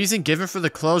official reason given for the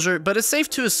closure, but it's safe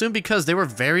to assume because they were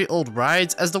very old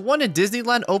rides, as the one in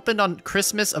Disneyland opened on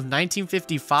Christmas of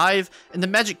 1955, and the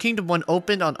Magic Kingdom one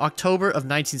opened on October of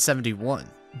 1971.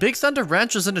 Big Thunder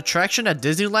Ranch was an attraction at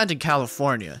Disneyland in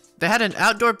California. They had an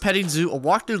outdoor petting zoo, a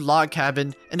walk-through log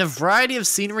cabin, and a variety of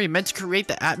scenery meant to create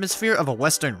the atmosphere of a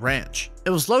western ranch. It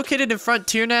was located in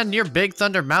Frontierland near Big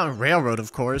Thunder Mountain Railroad,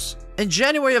 of course. In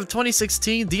January of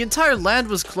 2016, the entire land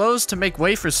was closed to make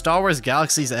way for Star Wars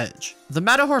Galaxy's Edge. The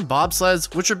Matterhorn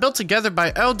bobsleds, which were built together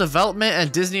by Aero Development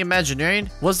and Disney Imagineering,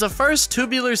 was the first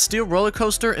tubular steel roller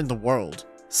coaster in the world.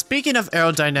 Speaking of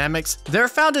aerodynamics, they were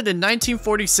founded in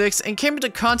 1946 and came into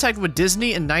contact with Disney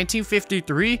in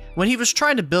 1953 when he was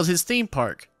trying to build his theme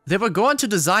park. They would go on to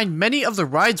design many of the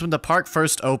rides when the park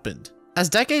first opened. As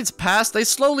decades passed, they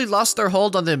slowly lost their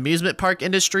hold on the amusement park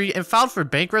industry and filed for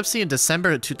bankruptcy in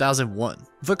December of 2001.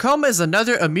 Vekoma is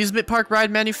another amusement park ride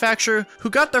manufacturer who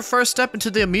got their first step into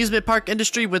the amusement park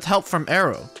industry with help from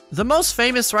Aero. The most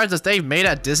famous rides that they've made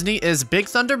at Disney is Big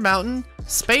Thunder Mountain,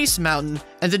 Space Mountain,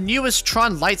 and the newest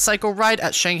Tron Light Cycle ride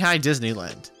at Shanghai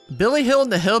Disneyland. Billy Hill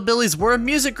and the Hillbillies were a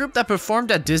music group that performed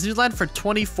at Disneyland for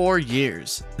 24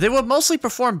 years. They would mostly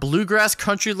perform bluegrass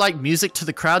country-like music to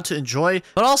the crowd to enjoy,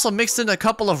 but also mixed in a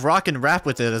couple of rock and rap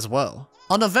with it as well.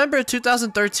 On November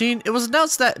 2013, it was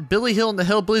announced that Billy Hill and the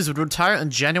Hillbillies would retire in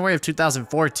January of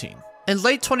 2014. In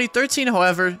late 2013,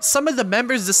 however, some of the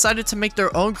members decided to make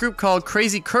their own group called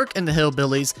Crazy Kirk and the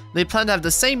Hillbillies. They planned to have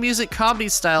the same music comedy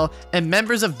style and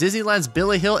members of Disneyland's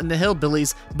Billy Hill and the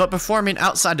Hillbillies, but performing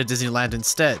outside of Disneyland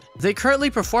instead. They currently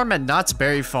perform at Knott's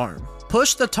Berry Farm.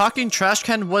 Push the Talking Trash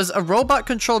Can was a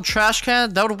robot-controlled trash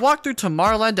can that would walk through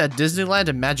Tomorrowland at Disneyland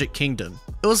and Magic Kingdom.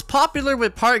 It was popular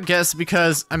with park guests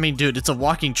because, I mean, dude, it's a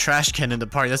walking trash can in the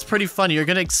park. That's pretty funny. You're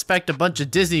gonna expect a bunch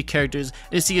of Disney characters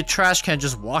to see a trash can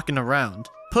just walking around.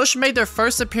 Push made their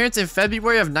first appearance in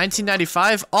February of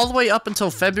 1995, all the way up until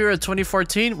February of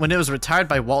 2014 when it was retired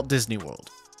by Walt Disney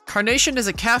World. Carnation is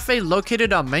a cafe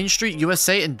located on Main Street,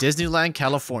 USA in Disneyland,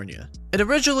 California. It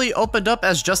originally opened up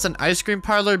as just an ice cream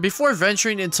parlor before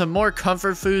venturing into more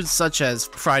comfort foods such as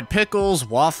fried pickles,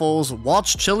 waffles.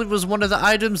 Walt's chili was one of the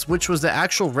items, which was the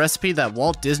actual recipe that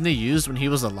Walt Disney used when he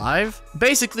was alive.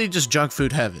 Basically just junk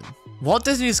food heaven. Walt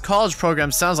Disney's college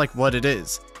program sounds like what it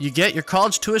is. You get your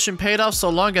college tuition paid off so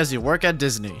long as you work at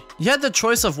Disney. You had the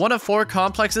choice of one of 4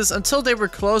 complexes until they were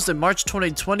closed in March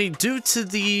 2020 due to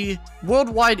the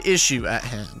worldwide issue at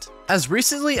hand. As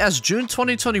recently as June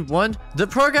 2021, the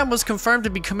program was confirmed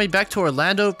to be coming back to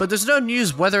Orlando, but there's no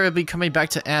news whether it'll be coming back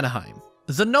to Anaheim.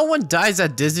 The no one dies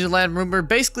at Disneyland rumor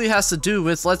basically has to do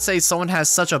with, let's say someone has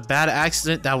such a bad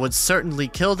accident that would certainly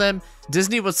kill them,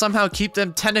 Disney would somehow keep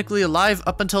them technically alive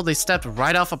up until they stepped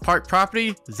right off a park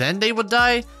property, then they would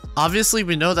die. Obviously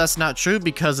we know that's not true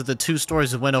because of the 2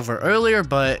 stories we went over earlier,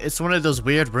 but it's one of those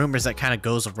weird rumors that kind of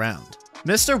goes around.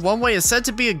 Mr. One Way is said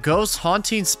to be a ghost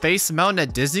haunting Space Mountain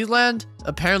at Disneyland.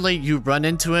 Apparently you run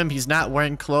into him, he's not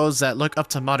wearing clothes that look up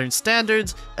to modern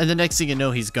standards, and the next thing you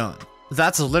know he's gone.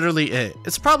 That's literally it.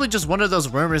 It's probably just one of those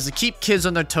rumors to keep kids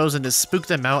on their toes and to spook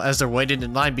them out as they're waiting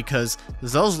in line because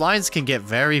those lines can get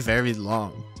very, very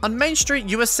long. On Main Street,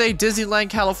 USA, Disneyland,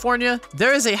 California,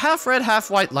 there is a half red, half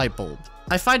white light bulb.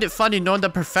 I find it funny knowing the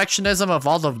perfectionism of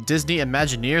all the Disney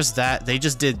Imagineers that they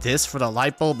just did this for the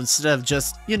light bulb instead of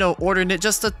just, you know, ordering it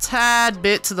just a tad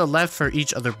bit to the left for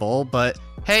each other bulb, but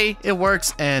hey, it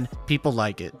works and people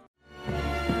like it.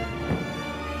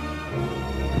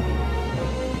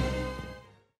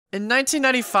 In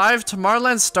 1995,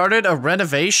 Tomorrowland started a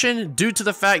renovation due to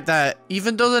the fact that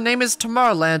even though the name is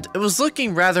Tomorrowland, it was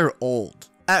looking rather old.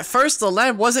 At first, the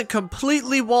land wasn't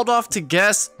completely walled off to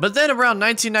guests, but then around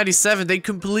 1997, they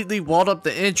completely walled up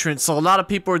the entrance, so a lot of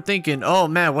people were thinking, oh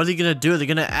man, what are they gonna do? They're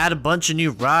gonna add a bunch of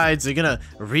new rides, they're gonna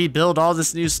rebuild all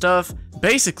this new stuff.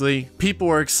 Basically, people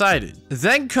were excited.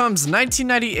 Then comes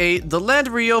 1998, the land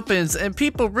reopens, and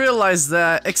people realize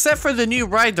that, except for the new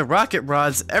ride, the Rocket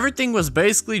Rods, everything was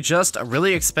basically just a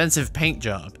really expensive paint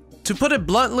job. To put it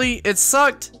bluntly, it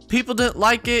sucked, people didn't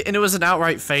like it, and it was an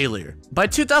outright failure. By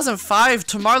 2005,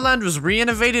 Tomorrowland was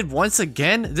re-innovated once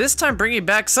again, this time bringing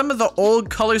back some of the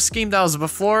old color scheme that was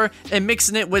before and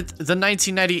mixing it with the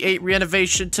 1998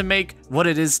 renovation to make what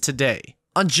it is today.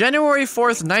 On January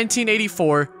 4th,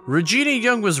 1984, Regina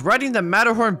Young was riding the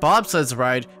Matterhorn bobsleds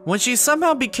ride when she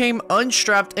somehow became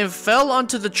unstrapped and fell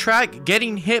onto the track,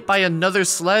 getting hit by another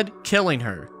sled, killing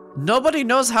her. Nobody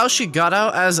knows how she got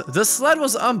out as the sled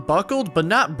was unbuckled but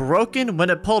not broken when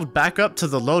it pulled back up to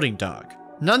the loading dock.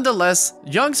 Nonetheless,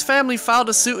 Young's family filed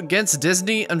a suit against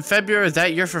Disney in February of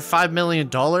that year for $5 million,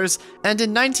 and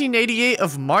in 1988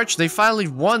 of March they finally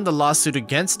won the lawsuit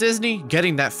against Disney,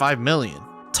 getting that $5 million.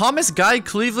 Thomas Guy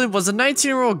Cleveland was a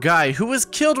 19-year-old guy who was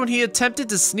killed when he attempted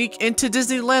to sneak into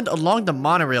Disneyland along the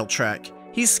monorail track.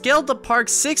 He scaled the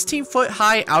park's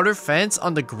 16-foot-high outer fence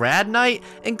on the grad night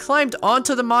and climbed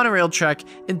onto the monorail track,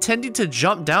 intending to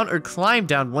jump down or climb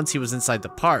down once he was inside the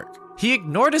park. He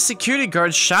ignored a security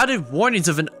guard's shouted warnings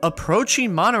of an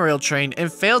approaching monorail train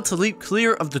and failed to leap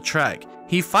clear of the track.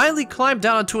 He finally climbed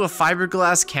down onto a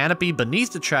fiberglass canopy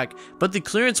beneath the track, but the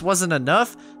clearance wasn't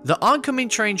enough. The oncoming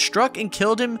train struck and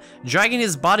killed him, dragging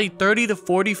his body 30 to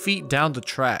 40 feet down the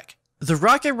track. The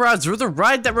rocket rods were the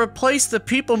ride that replaced the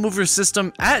people mover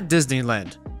system at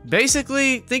Disneyland.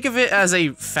 Basically, think of it as a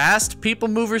fast people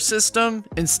mover system.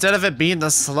 Instead of it being the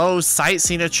slow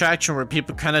sightseeing attraction where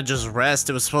people kind of just rest,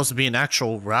 it was supposed to be an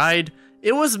actual ride.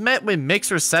 It was met with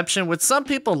mixed reception, with some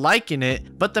people liking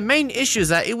it, but the main issue is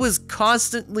that it was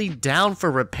constantly down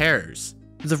for repairs.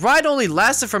 The ride only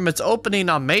lasted from its opening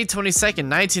on May 22nd,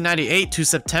 1998 to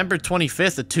September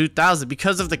 25th of 2000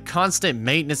 because of the constant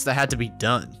maintenance that had to be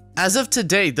done. As of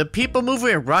today, the People Mover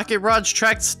and Rocket Rods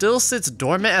track still sits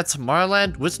dormant at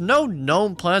Tomorrowland with no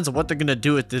known plans of what they're gonna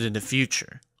do with it in the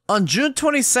future. On June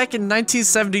 22nd,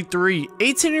 1973,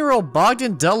 18-year-old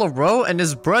Bogdan Delarue and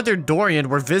his brother Dorian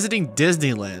were visiting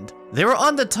Disneyland. They were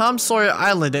on the Tom Sawyer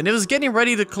Island and it was getting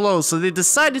ready to close, so they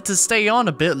decided to stay on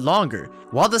a bit longer.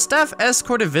 While the staff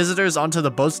escorted visitors onto the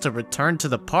boats to return to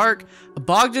the park,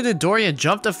 Bogdan and Dorian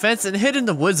jumped a fence and hid in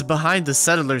the woods behind the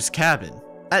settler's cabin.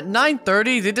 At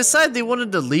 9:30, they decided they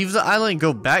wanted to leave the island and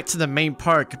go back to the main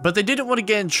park, but they didn't want to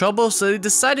get in trouble, so they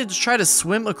decided to try to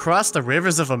swim across the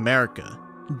rivers of America.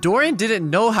 Dorian didn't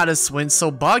know how to swim,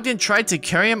 so Bogdan tried to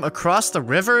carry him across the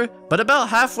river, but about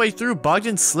halfway through,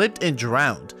 Bogdan slipped and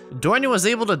drowned. Dorian was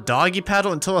able to doggy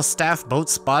paddle until a staff boat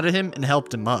spotted him and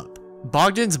helped him up.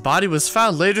 Bogdan's body was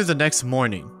found later the next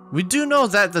morning. We do know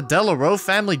that the Delarue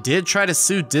family did try to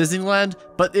sue Disneyland,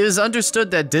 but it is understood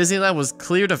that Disneyland was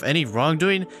cleared of any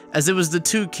wrongdoing, as it was the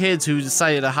two kids who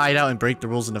decided to hide out and break the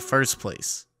rules in the first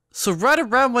place. So right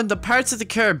around when the Pirates of the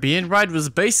Caribbean ride was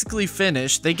basically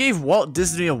finished, they gave Walt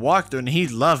Disney a walkthrough and he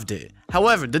loved it.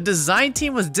 However, the design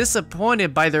team was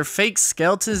disappointed by their fake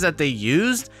skeletons that they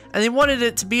used, and they wanted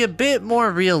it to be a bit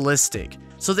more realistic.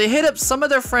 So they hit up some of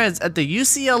their friends at the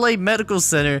UCLA Medical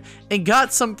Center and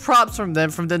got some props from them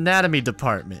from the anatomy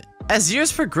department. As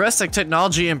years progressed and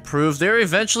technology improved, they were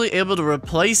eventually able to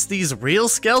replace these real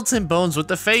skeleton bones with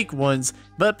the fake ones,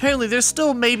 but apparently there's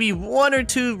still maybe one or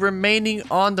two remaining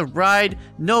on the ride.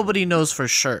 Nobody knows for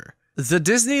sure. The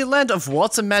Disneyland of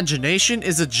Walt's imagination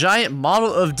is a giant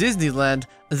model of Disneyland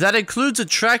that includes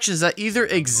attractions that either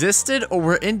existed or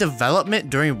were in development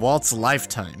during Walt's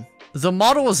lifetime. The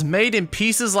model was made in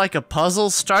pieces like a puzzle,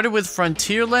 started with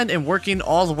Frontierland and working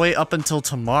all the way up until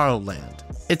Tomorrowland.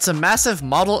 It's a massive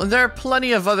model and there are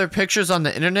plenty of other pictures on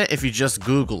the internet if you just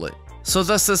Google it. So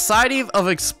the Society of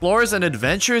Explorers and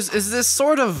Adventurers is this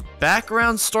sort of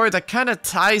background story that kind of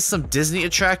ties some Disney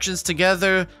attractions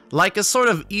together, like a sort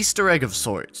of Easter egg of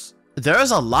sorts. There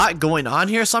is a lot going on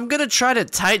here, so I'm going to try to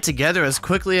tie it together as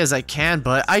quickly as I can,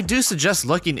 but I do suggest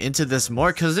looking into this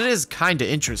more because it is kind of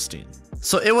interesting.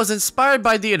 So it was inspired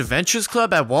by the Adventures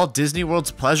Club at Walt Disney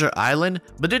World's Pleasure Island,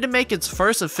 but didn't make its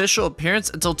first official appearance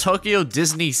until Tokyo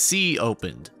Disney Sea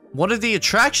opened. One of the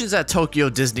attractions at Tokyo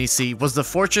Disney Sea was the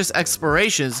Fortress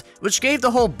Explorations, which gave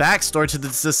the whole backstory to the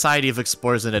Society of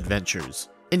Explorers and Adventurers.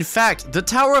 In fact, the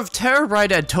Tower of Terror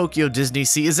ride at Tokyo Disney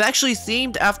Sea is actually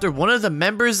themed after one of the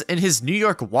members in his New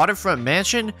York waterfront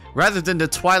mansion, rather than the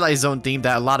Twilight Zone theme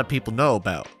that a lot of people know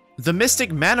about. The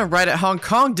Mystic Manor ride at Hong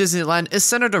Kong Disneyland is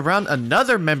centered around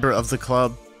another member of the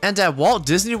club, and at Walt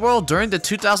Disney World during the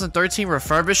 2013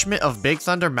 refurbishment of Big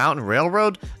Thunder Mountain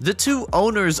Railroad, the two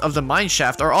owners of the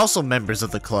mineshaft are also members of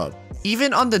the club.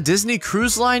 Even on the Disney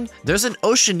Cruise Line, there's an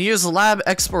Oceaneers Lab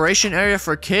exploration area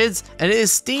for kids, and it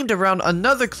is themed around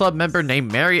another club member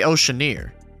named Mary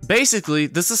Oceaneer. Basically,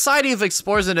 the Society of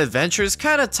Explorers and Adventurers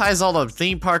kind of ties all the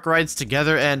theme park rides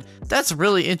together, and that's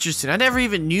really interesting. I never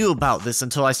even knew about this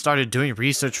until I started doing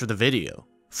research for the video.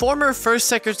 Former First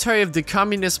Secretary of the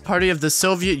Communist Party of the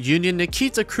Soviet Union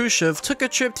Nikita Khrushchev took a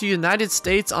trip to the United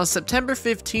States on September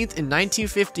 15th in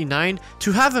 1959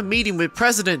 to have a meeting with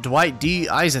President Dwight D.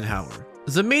 Eisenhower.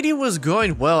 The meeting was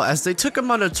going well as they took him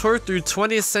on a tour through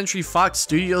 20th Century Fox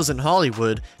Studios in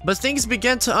Hollywood, but things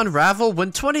began to unravel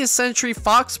when 20th Century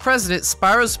Fox President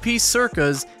Spiros P.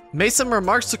 Surkis made some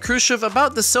remarks to Khrushchev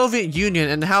about the Soviet Union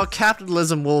and how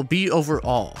capitalism will be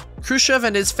overall. Khrushchev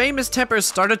and his famous temper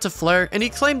started to flare, and he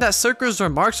claimed that Surkis'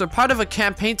 remarks were part of a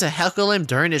campaign to heckle him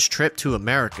during his trip to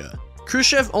America.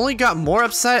 Khrushchev only got more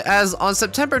upset as on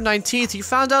September 19th he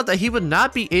found out that he would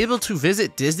not be able to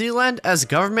visit Disneyland as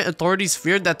government authorities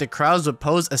feared that the crowds would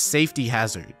pose a safety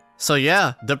hazard. So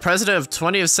yeah, the president of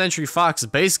 20th Century Fox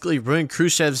basically ruined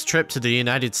Khrushchev's trip to the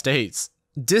United States.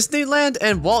 Disneyland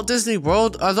and Walt Disney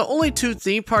World are the only two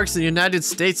theme parks in the United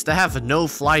States that have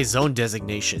no-fly zone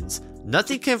designations.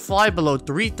 Nothing can fly below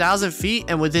 3,000 feet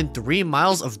and within 3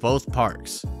 miles of both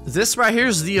parks. This right here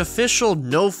is the official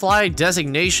no-fly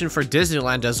designation for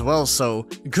Disneyland as well, so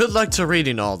good luck to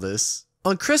reading all this.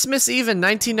 On Christmas Eve in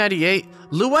 1998,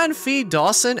 Llewellyn Fee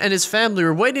Dawson and his family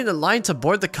were waiting in line to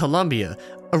board the Columbia,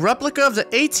 a replica of the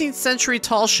 18th century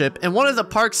tall ship and one of the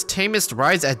park's tamest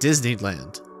rides at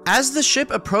Disneyland. As the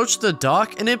ship approached the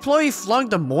dock, an employee flung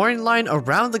the mooring line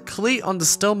around the cleat on the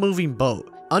still-moving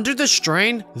boat. Under the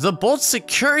strain, the bolt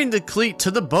securing the cleat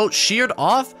to the boat sheared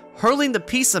off, hurling the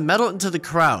piece of metal into the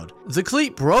crowd. The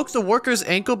cleat broke the worker's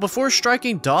ankle before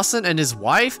striking Dawson and his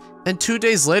wife, and 2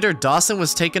 days later Dawson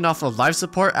was taken off of life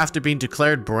support after being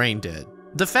declared brain dead.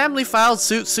 The family filed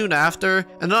suit soon after,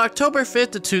 and on October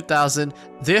 5th of 2000,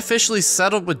 they officially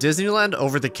settled with Disneyland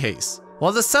over the case.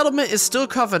 While the settlement is still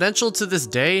confidential to this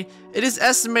day, it is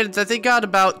estimated that they got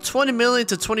about $20 million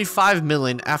to $25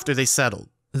 million after they settled.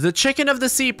 The Chicken of the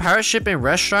Sea pirate ship and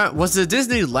restaurant was a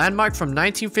Disney landmark from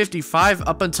 1955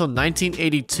 up until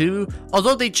 1982,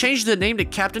 although they changed the name to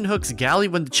Captain Hook's Galley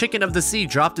when the Chicken of the Sea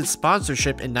dropped its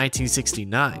sponsorship in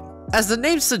 1969. As the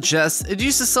name suggests, it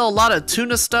used to sell a lot of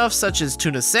tuna stuff such as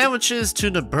tuna sandwiches,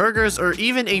 tuna burgers, or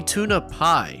even a tuna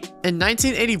pie. In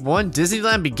 1981,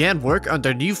 Disneyland began work on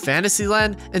their new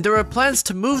Fantasyland, and there were plans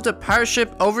to move the pirate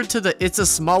ship over to the It's a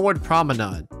Small World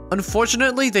promenade.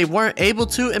 Unfortunately, they weren't able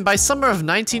to, and by summer of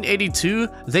 1982,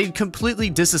 they'd completely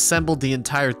disassembled the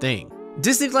entire thing.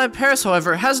 Disneyland Paris,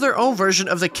 however, has their own version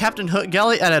of the Captain Hook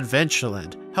Galley at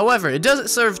Adventureland. However, it doesn't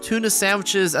serve tuna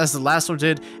sandwiches as the last one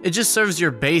did, it just serves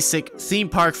your basic theme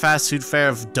park fast food fare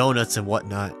of donuts and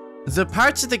whatnot. The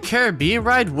Pirates of the Caribbean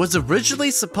ride was originally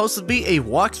supposed to be a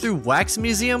walk-through wax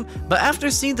museum, but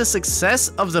after seeing the success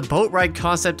of the boat ride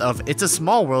concept of It's a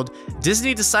Small World,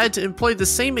 Disney decided to employ the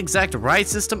same exact ride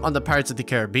system on the Pirates of the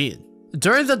Caribbean.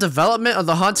 During the development of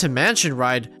the Haunted Mansion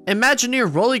ride,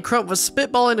 Imagineer Rolly Crump was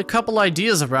spitballing a couple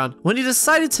ideas around when he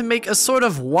decided to make a sort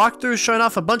of walkthrough showing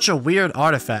off a bunch of weird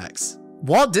artifacts.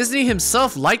 Walt Disney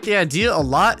himself liked the idea a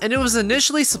lot, and it was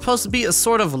initially supposed to be a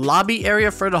sort of lobby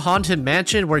area for the Haunted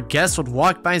Mansion where guests would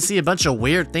walk by and see a bunch of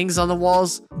weird things on the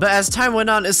walls, but as time went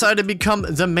on, it started to become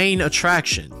the main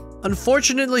attraction.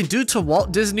 Unfortunately, due to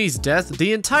Walt Disney's death,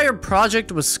 the entire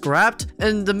project was scrapped,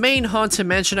 and the main Haunted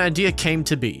Mansion idea came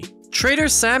to be. Trader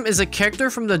Sam is a character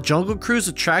from the Jungle Cruise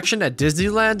attraction at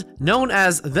Disneyland, known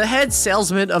as the Head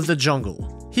Salesman of the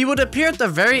Jungle. He would appear at the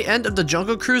very end of the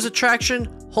Jungle Cruise attraction,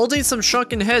 holding some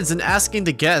shrunken heads and asking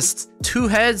the guests, 2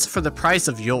 heads for the price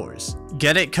of yours.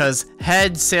 Get it? Cause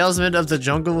Head Salesman of the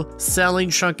Jungle, selling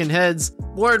shrunken heads,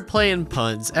 wordplay and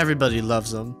puns, everybody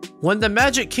loves them. When the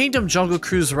Magic Kingdom Jungle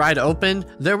Cruise ride opened,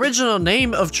 the original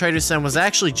name of Trader Sam was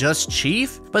actually just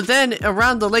Chief, but then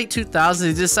around the late 2000s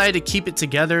they decided to keep it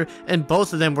together and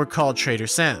both of them were called Trader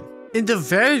Sam. In the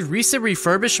very recent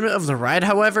refurbishment of the ride,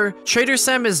 however, Trader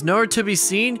Sam is nowhere to be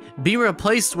seen, being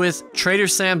replaced with Trader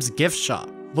Sam's Gift Shop.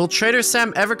 Will Trader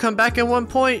Sam ever come back at one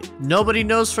point? Nobody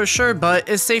knows for sure, but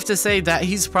it's safe to say that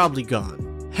he's probably gone.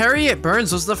 Harriet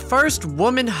Burns was the first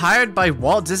woman hired by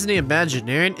Walt Disney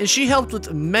Imagineering, and she helped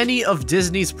with many of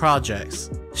Disney's projects.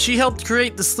 She helped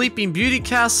create the Sleeping Beauty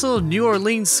Castle, New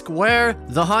Orleans Square,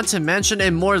 the Haunted Mansion,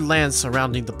 and more land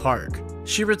surrounding the park.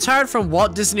 She retired from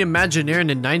Walt Disney Imagineering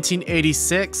in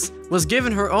 1986, was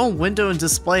given her own window and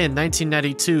display in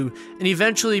 1992, and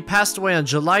eventually passed away on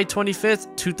July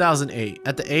 25th, 2008,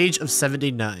 at the age of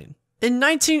 79. In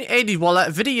 1980, while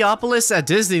at Videopolis at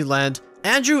Disneyland,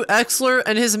 Andrew Exler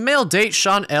and his male date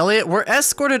Sean Elliott were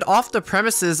escorted off the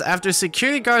premises after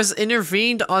security guards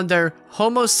intervened on their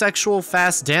homosexual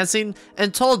fast dancing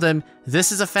and told them,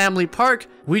 "This is a family park,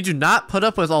 we do not put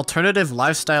up with alternative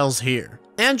lifestyles here."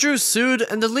 Andrew sued,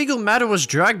 and the legal matter was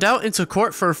dragged out into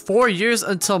court for 4 years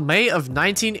until May of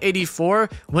 1984,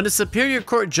 when a Superior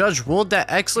Court judge ruled that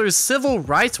Exler's civil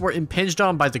rights were impinged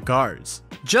on by the guards.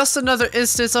 Just another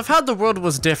instance of how the world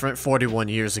was different 41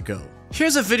 years ago.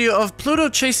 Here's a video of Pluto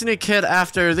chasing a kid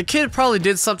after the kid probably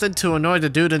did something to annoy the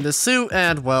dude in the suit,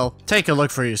 and well, take a look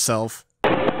for yourself.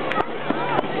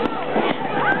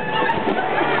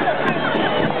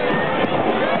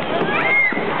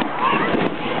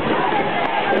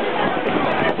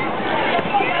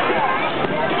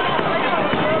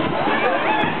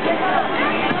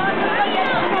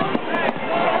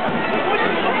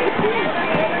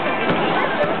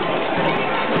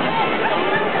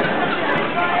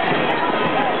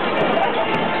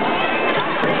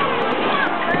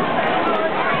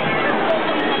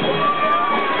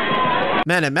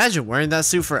 Man, imagine wearing that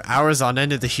suit for hours on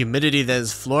end in the humidity that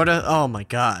is Florida. Oh my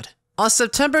god. On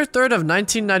September 3rd of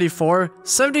 1994,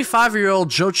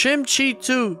 75-year-old Joachim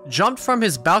Chi-tu jumped from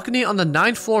his balcony on the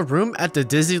 9th floor room at the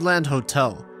Disneyland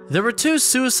Hotel. There were 2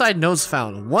 suicide notes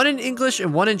found, one in English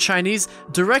and one in Chinese,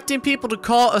 directing people to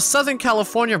call a Southern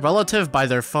California relative by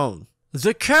their phone.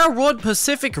 The Carrollwood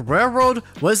Pacific Railroad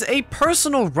was a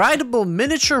personal rideable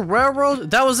miniature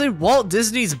railroad that was in Walt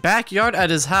Disney's backyard at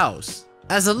his house.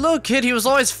 As a little kid, he was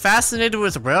always fascinated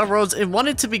with railroads and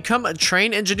wanted to become a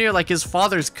train engineer like his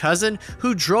father's cousin,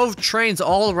 who drove trains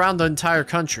all around the entire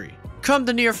country. Come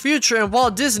the near future, and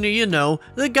Walt Disney, you know,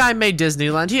 the guy made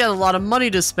Disneyland. He had a lot of money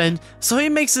to spend, so he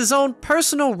makes his own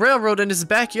personal railroad in his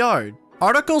backyard.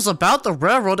 Articles about the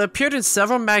railroad appeared in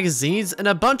several magazines, and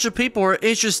a bunch of people were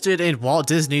interested in Walt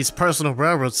Disney's personal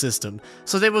railroad system,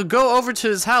 so they would go over to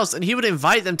his house and he would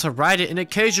invite them to ride it and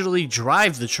occasionally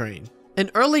drive the train. In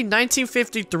early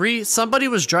 1953, somebody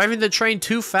was driving the train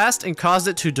too fast and caused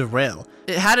it to derail.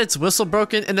 It had its whistle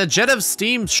broken and a jet of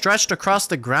steam stretched across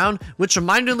the ground, which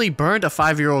minorly burned a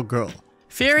 5-year-old girl.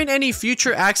 Fearing any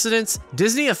future accidents,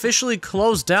 Disney officially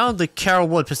closed down the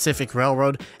Carrollwood Pacific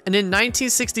Railroad, and in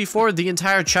 1964 the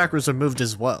entire track was removed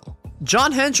as well.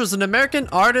 John Hench was an American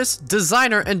artist,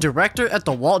 designer, and director at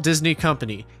the Walt Disney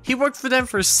Company. He worked for them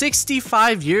for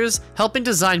 65 years, helping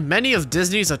design many of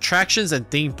Disney's attractions and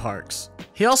theme parks.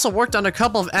 He also worked on a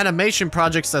couple of animation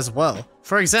projects as well.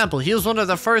 For example, he was one of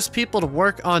the first people to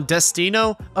work on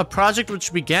Destino, a project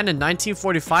which began in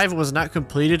 1945 and was not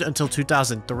completed until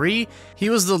 2003. He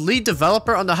was the lead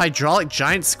developer on the hydraulic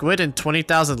giant squid in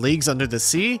 20,000 Leagues Under the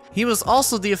Sea. He was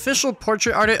also the official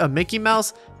portrait artist of Mickey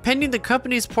Mouse, painting the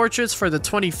company's portraits for the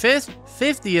 25th,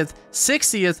 50th,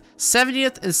 60th,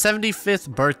 70th, and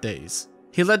 75th birthdays.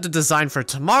 He led the design for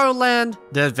Tomorrowland,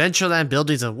 the Adventureland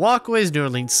buildings and walkways, New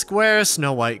Orleans Square,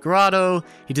 Snow White Grotto.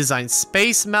 He designed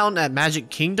Space Mountain at Magic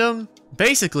Kingdom.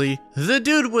 Basically, the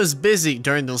dude was busy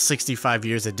during those 65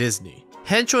 years at Disney.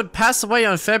 Hench would pass away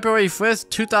on February 5th,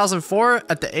 2004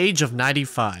 at the age of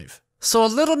 95. So a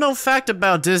little known fact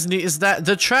about Disney is that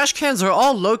the trash cans are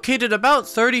all located about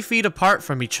 30 feet apart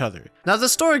from each other. Now the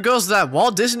story goes that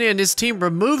Walt Disney and his team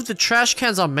removed the trash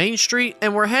cans on Main Street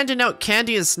and were handing out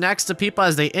candy and snacks to people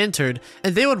as they entered,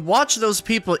 and they would watch those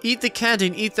people eat the candy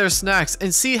and eat their snacks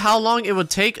and see how long it would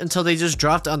take until they just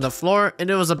dropped on the floor, and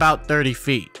it was about 30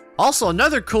 feet. Also,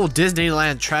 another cool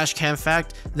Disneyland trash can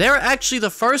fact, they were actually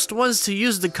the first ones to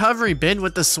use the covering bin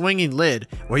with the swinging lid,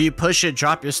 where you push it,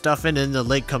 drop your stuff in, and the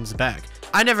lid comes back.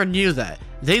 I never knew that.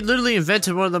 They literally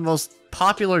invented one of the most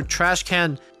popular trash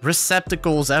can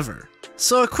receptacles ever.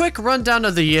 So a quick rundown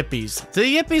of the Yippies.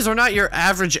 The Yippies are not your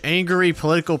average angry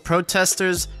political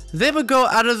protesters. They would go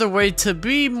out of their way to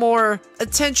be more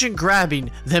attention-grabbing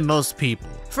than most people.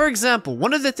 For example,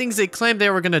 one of the things they claimed they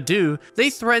were going to do, they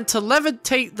threatened to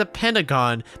levitate the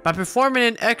Pentagon by performing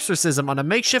an exorcism on a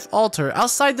makeshift altar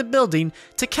outside the building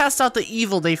to cast out the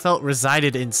evil they felt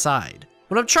resided inside.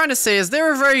 What I'm trying to say is they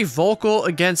were very vocal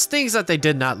against things that they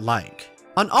did not like.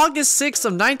 On August 6th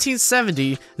of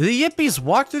 1970, the Yippies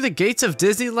walked through the gates of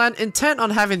Disneyland intent on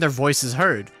having their voices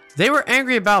heard. They were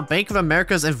angry about Bank of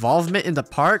America's involvement in the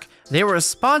park, they were a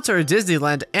sponsor of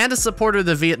Disneyland and a supporter of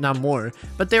the Vietnam War,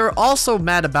 but they were also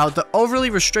mad about the overly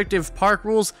restrictive park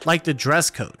rules like the dress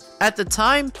code. At the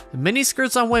time,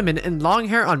 miniskirts on women and long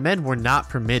hair on men were not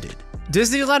permitted.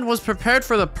 Disneyland was prepared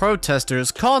for the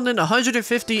protesters, calling in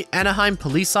 150 Anaheim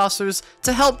police officers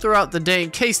to help throughout the day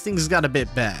in case things got a bit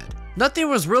bad. Nothing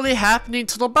was really happening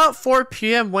till about 4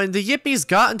 p.m. when the Yippies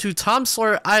got into Tom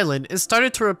Sawyer Island and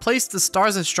started to replace the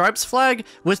Stars and Stripes flag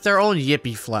with their own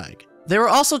Yippie flag. They were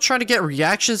also trying to get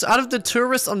reactions out of the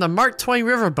tourists on the Mark Twain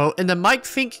riverboat and the Mike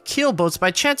Fink keelboats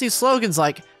by chanting slogans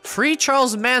like "Free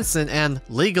Charles Manson" and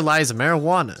 "Legalize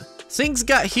marijuana." Things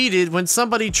got heated when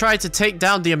somebody tried to take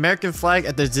down the American flag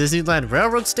at the Disneyland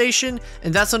Railroad Station,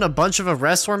 and that's when a bunch of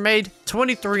arrests were made,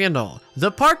 23 in all.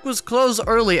 The park was closed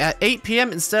early at 8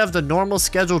 p.m. instead of the normal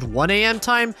scheduled 1 a.m.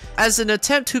 time as an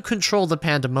attempt to control the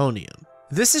pandemonium.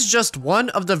 This is just one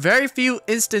of the very few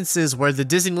instances where the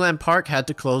Disneyland Park had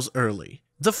to close early.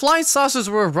 The Flying Saucers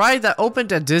were a ride that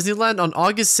opened at Disneyland on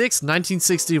August 6,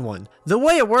 1961. The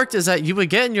way it worked is that you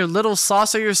would get in your little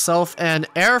saucer yourself and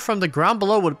air from the ground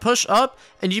below would push up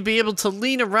and you'd be able to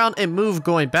lean around and move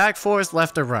going back, forth,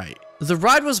 left, or right. The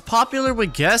ride was popular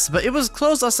with guests, but it was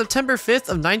closed on September 5th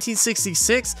of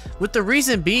 1966, with the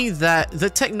reason being that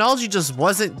the technology just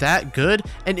wasn't that good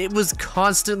and it was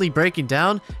constantly breaking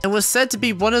down and was said to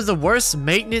be one of the worst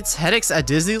maintenance headaches at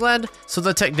Disneyland, so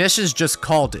the technicians just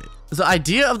called it. The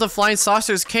idea of the flying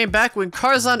saucers came back when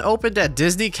Cars Land opened at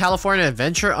Disney California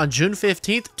Adventure on June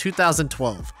 15th,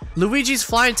 2012. Luigi's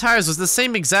Flying Tires was the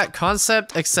same exact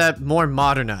concept, except more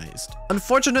modernized.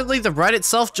 Unfortunately, the ride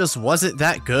itself just wasn't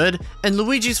that good, and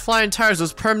Luigi's Flying Tires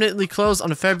was permanently closed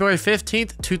on February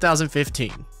 15th,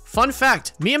 2015. Fun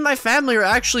fact, me and my family were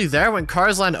actually there when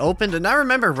Cars Land opened, and I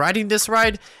remember riding this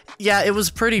ride. Yeah, it was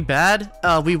pretty bad.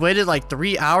 We waited like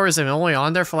 3 hours and only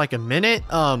on there for like a minute.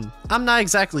 I'm not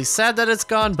exactly sad that it's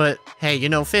gone, but hey, you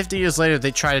know, 50 years later,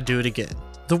 they try to do it again.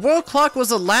 The world clock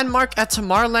was a landmark at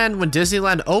Tomorrowland when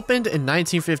Disneyland opened in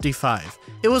 1955.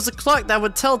 It was a clock that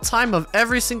would tell time of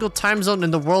every single time zone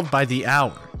in the world by the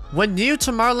hour. When New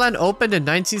Tomorrowland opened in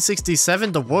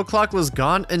 1967, the world clock was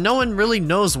gone and no one really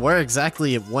knows where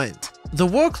exactly it went. The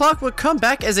world clock would come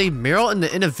back as a mural in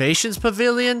the Innovations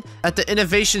Pavilion at the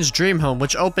Innovations Dream Home,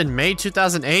 which opened May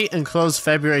 2008 and closed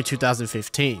February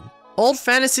 2015. Old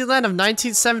Fantasyland of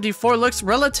 1974 looks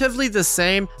relatively the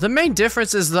same. The main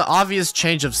difference is the obvious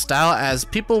change of style as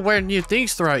people wear new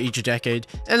things throughout each decade,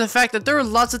 and the fact that there were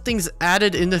lots of things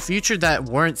added in the future that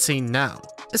weren't seen now.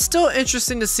 It's still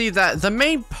interesting to see that the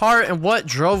main part and what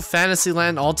drove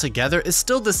Fantasyland altogether is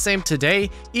still the same today,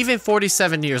 even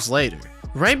 47 years later.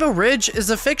 Rainbow Ridge is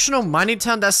a fictional mining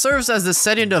town that serves as the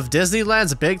setting of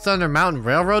Disneyland's Big Thunder Mountain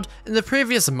Railroad in the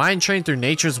previous Mine Train Through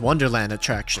Nature's Wonderland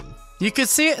attraction. You could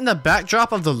see it in the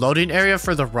backdrop of the loading area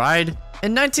for the ride.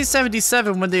 In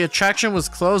 1977, when the attraction was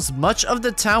closed, much of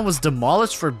the town was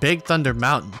demolished for Big Thunder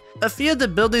Mountain. A few of the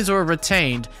buildings were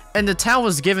retained, and the town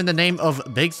was given the name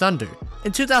of Big Thunder.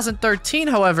 In 2013,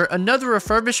 however, another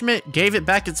refurbishment gave it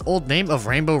back its old name of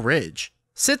Rainbow Ridge.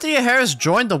 Cynthia Harris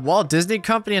joined the Walt Disney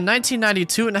Company in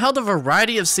 1992 and held a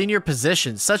variety of senior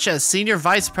positions, such as Senior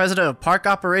Vice President of Park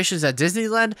Operations at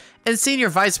Disneyland and Senior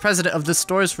Vice President of the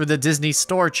stores for the Disney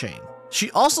store chain.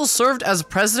 She also served as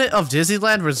president of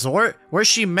Disneyland Resort, where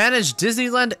she managed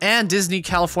Disneyland and Disney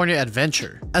California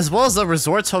Adventure, as well as the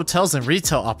resort's hotels and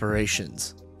retail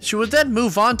operations. She would then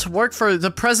move on to work for the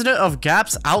president of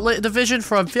Gap's outlet division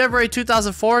from February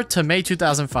 2004 to May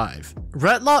 2005.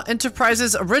 Retlaw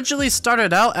Enterprises originally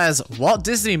started out as Walt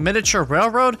Disney Miniature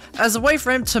Railroad as a way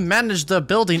for him to manage the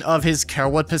building of his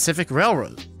Carolwood Pacific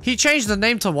Railroad. He changed the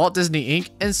name to Walt Disney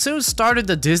Inc. and soon started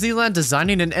the Disneyland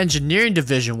Designing and Engineering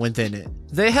division within it.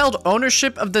 They held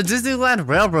ownership of the Disneyland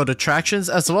Railroad attractions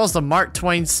as well as the Mark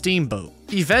Twain Steamboat.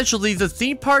 Eventually, the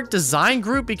theme park design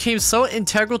group became so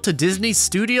integral to Disney's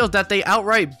studio that they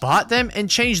outright bought them and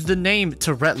changed the name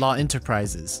to Retlaw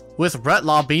Enterprises, with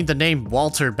Retlaw being the name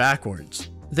Walter backwards.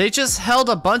 They just held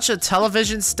a bunch of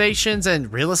television stations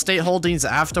and real estate holdings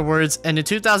afterwards, and in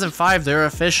 2005 they're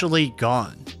officially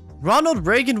gone. Ronald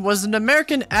Reagan was an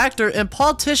American actor and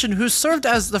politician who served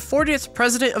as the 40th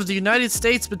President of the United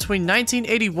States between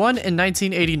 1981 and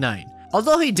 1989.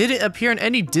 Although he didn't appear in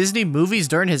any Disney movies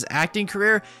during his acting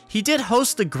career, he did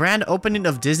host the grand opening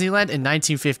of Disneyland in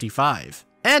 1955.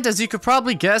 And as you could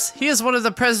probably guess, he is one of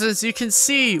the presidents you can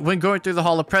see when going through the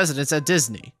Hall of Presidents at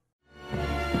Disney.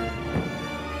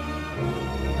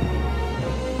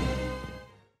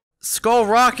 Skull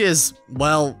Rock is,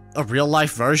 well, a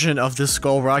real-life version of the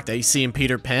Skull Rock that you see in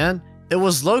Peter Pan. It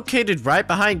was located right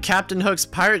behind Captain Hook's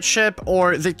pirate ship,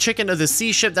 or the Chicken of the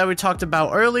Sea ship that we talked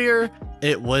about earlier.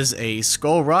 It was a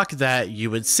Skull Rock that you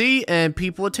would see and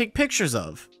people would take pictures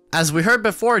of. As we heard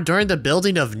before, during the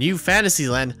building of New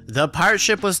Fantasyland, the pirate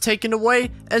ship was taken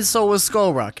away, and so was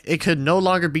Skull Rock. It could no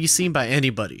longer be seen by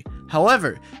anybody.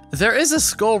 However, there is a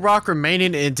Skull Rock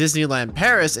remaining in Disneyland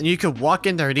Paris, and you could walk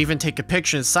in there and even take a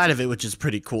picture inside of it, which is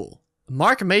pretty cool.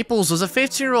 Mark Maples was a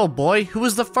 15-year-old boy who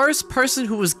was the first person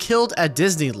who was killed at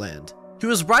Disneyland. He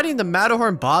was riding the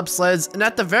Matterhorn bobsleds, and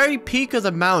at the very peak of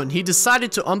the mountain, he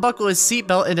decided to unbuckle his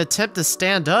seatbelt and attempt to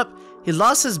stand up. He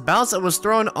lost his balance and was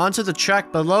thrown onto the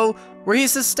track below, where he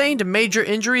sustained major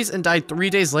injuries and died 3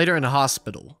 days later in a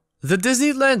hospital. The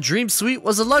Disneyland Dream Suite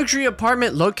was a luxury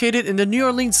apartment located in the New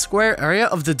Orleans Square area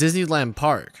of the Disneyland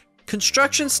Park.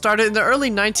 Construction started in the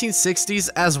early 1960s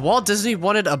as Walt Disney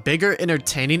wanted a bigger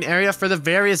entertaining area for the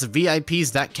various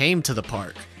VIPs that came to the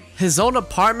park. His own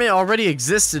apartment already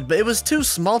existed, but it was too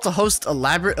small to host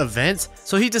elaborate events,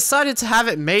 so he decided to have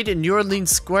it made in New Orleans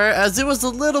Square as it was a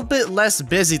little bit less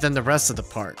busy than the rest of the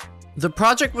park. The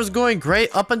project was going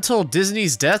great up until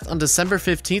Disney's death on December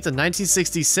 15th of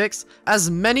 1966, as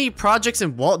many projects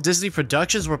in Walt Disney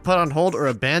Productions were put on hold or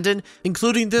abandoned,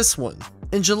 including this one.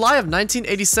 In July of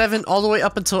 1987 all the way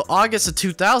up until August of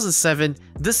 2007,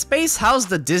 the space housed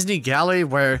the Disney Gallery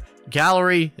where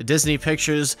Disney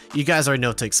Pictures, you guys already know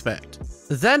what to expect.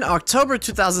 Then October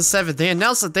 2007, they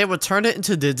announced that they would turn it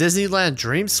into the Disneyland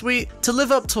Dream Suite to live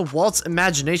up to Walt's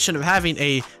imagination of having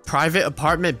a private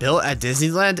apartment built at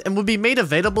Disneyland and would be made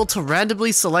available to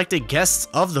randomly selected guests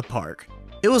of the park.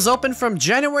 It was open from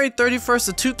January 31st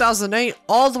of 2008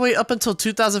 all the way up until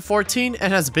 2014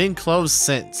 and has been closed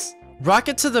since.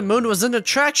 Rocket to the Moon was an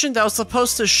attraction that was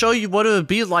supposed to show you what it would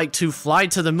be like to fly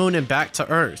to the moon and back to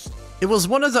Earth. It was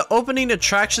one of the opening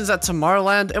attractions at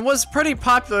Tomorrowland and was pretty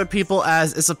popular with people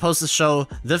as it's supposed to show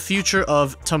the future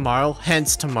of tomorrow,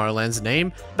 hence Tomorrowland's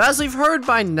name. But as we've heard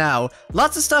by now,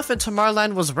 lots of stuff in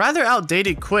Tomorrowland was rather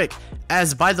outdated quick,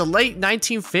 as by the late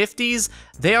 1950s,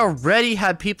 they already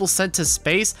had people sent to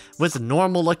space with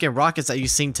normal looking rockets that you've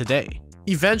seen today.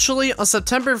 Eventually, on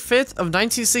September 5th of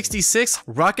 1966,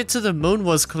 Rocket to the Moon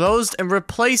was closed and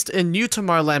replaced in New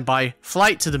Tomorrowland by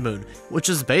Flight to the Moon, which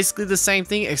is basically the same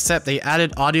thing except they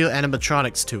added audio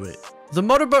animatronics to it. The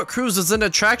Motorboat Cruise was an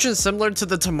attraction similar to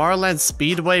the Tomorrowland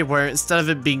Speedway where instead of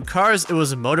it being cars, it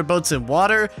was motorboats in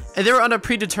water, and they were on a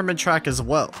predetermined track as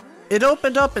well. It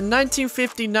opened up in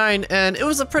 1959 and it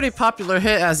was a pretty popular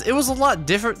hit as it was a lot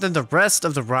different than the rest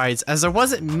of the rides as there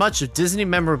wasn't much Disney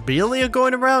memorabilia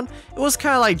going around. It was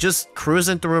kind of like just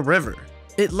cruising through a river.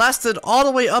 It lasted all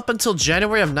the way up until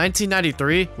January of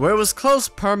 1993 where it was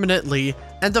closed permanently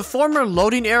and the former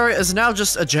loading area is now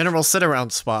just a general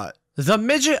sit-around spot. The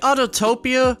Midget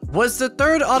Autotopia was the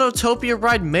third Autotopia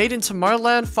ride made in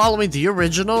Tomorrowland following the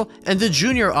original and the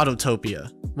Junior Autotopia.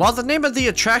 While the name of the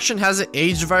attraction hasn't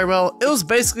aged very well, it was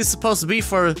basically supposed to be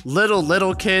for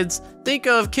little kids. Think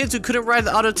of kids who couldn't ride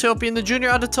the Autotopia and the Junior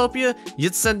Autotopia,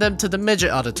 you'd send them to the Midget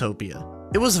Autotopia.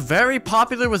 It was very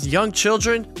popular with young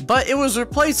children, but it was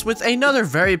replaced with another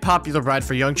very popular ride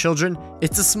for young children,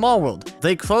 It's a Small World.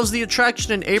 They closed the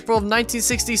attraction in April of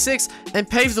 1966 and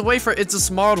paved the way for It's a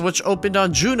Small World, which opened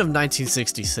on June of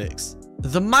 1966.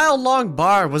 The Mile Long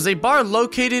Bar was a bar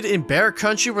located in Bear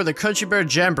Country where the Country Bear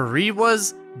Jamboree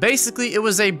was. Basically, it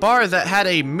was a bar that had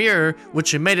a mirror,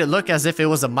 which made it look as if it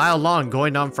was a mile long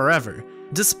going on forever.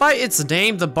 Despite its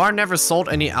name, the bar never sold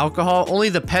any alcohol, only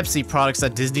the Pepsi products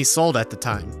that Disney sold at the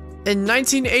time. In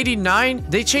 1989,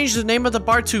 they changed the name of the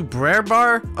bar to Brer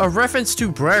Bar, a reference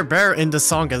to Brer Bear in the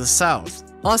Song of the South.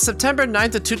 On September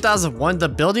 9th of 2001, the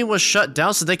building was shut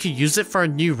down so they could use it for a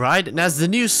new ride and as the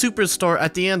new superstore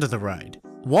at the end of the ride.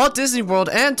 Walt Disney World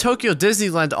and Tokyo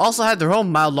Disneyland also had their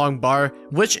own mile-long bar,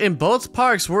 which in both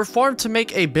parks were formed to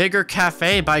make a bigger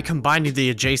cafe by combining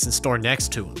the adjacent store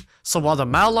next to them. So while the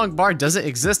mile-long bar doesn't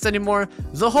exist anymore,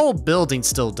 the whole building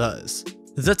still does.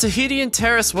 The Tahitian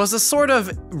Terrace was a sort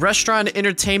of restaurant and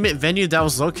entertainment venue that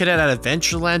was located at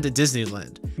Adventureland at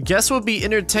Disneyland. Guests would be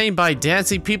entertained by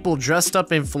dancing people dressed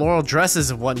up in floral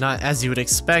dresses and whatnot, as you would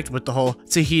expect with the whole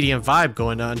Tahitian vibe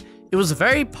going on. It was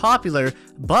very popular,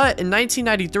 but in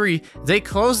 1993, they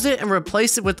closed it and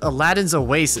replaced it with Aladdin's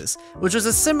Oasis, which was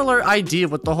a similar idea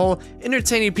with the whole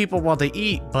entertaining people while they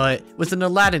eat, but with an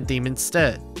Aladdin theme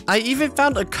instead. I even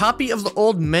found a copy of the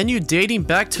old menu dating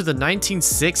back to the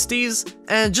 1960s,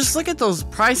 and just look at those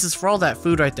prices for all that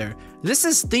food right there. This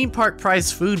is theme park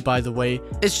price food, by the way.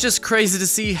 It's just crazy to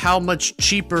see how much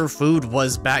cheaper food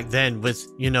was back then with,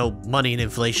 money and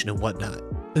inflation and whatnot.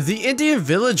 The Indian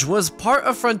Village was part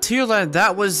of Frontierland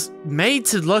that was made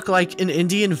to look like an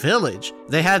Indian village.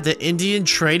 They had the Indian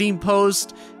trading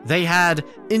post, they had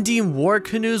Indian war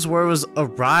canoes where it was a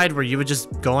ride where you would just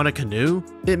go on a canoe.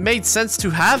 It made sense to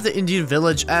have the Indian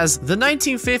Village as the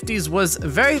 1950s was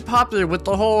very popular with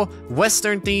the whole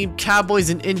Western themed cowboys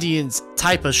and Indians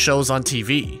type of shows on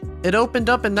TV. It opened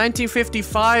up in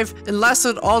 1955 and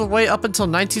lasted all the way up until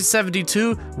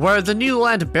 1972, where the new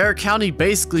land Bear County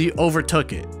basically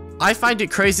overtook it. I find it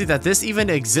crazy that this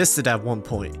even existed at one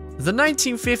point. The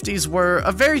 1950s were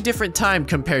a very different time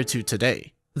compared to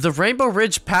today. The Rainbow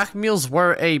Ridge Pack Mules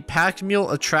were a pack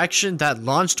mule attraction that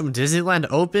launched when Disneyland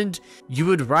opened. You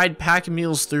would ride pack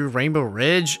mules through Rainbow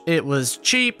Ridge. It was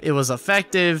cheap, it was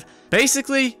effective.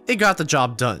 Basically, it got the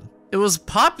job done. It was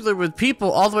popular with people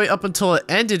all the way up until it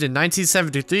ended in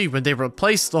 1973 when they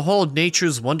replaced the whole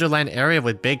Nature's Wonderland area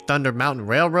with Big Thunder Mountain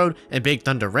Railroad and Big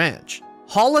Thunder Ranch.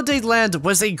 Holiday Land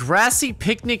was a grassy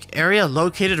picnic area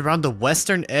located around the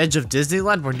western edge of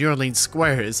Disneyland where New Orleans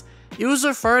Square is. It was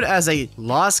referred as a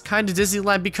lost kind of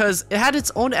Disneyland because it had its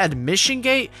own admission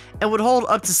gate and would hold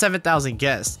up to 7,000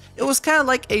 guests. It was kind of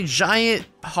like a giant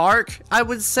park, I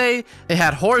would say. It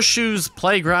had horseshoes,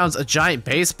 playgrounds, a giant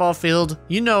baseball field,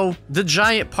 the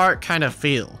giant park kind of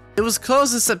feel. It was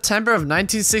closed in September of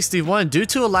 1961 due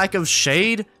to a lack of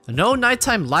shade, no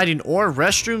nighttime lighting or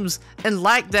restrooms, and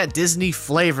lacked that Disney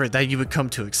flavor that you would come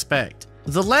to expect.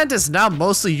 The land is now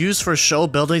mostly used for show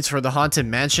buildings for the Haunted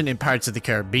Mansion in Pirates of the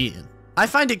Caribbean. I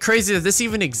find it crazy that this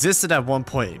even existed at one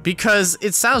point, because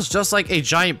it sounds just like a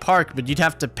giant park, but you'd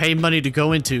have to pay money to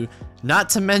go into, not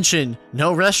to mention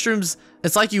no restrooms.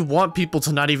 It's like you want people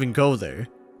to not even go there.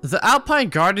 The Alpine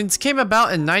Gardens came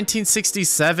about in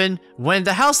 1967 when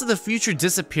the House of the Future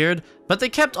disappeared, but they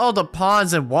kept all the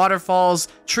ponds and waterfalls,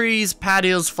 trees,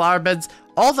 patios, flower beds,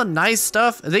 all the nice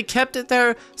stuff. They kept it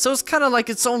there, so it's kind of like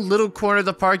its own little corner of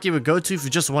the park you would go to if you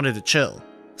just wanted to chill.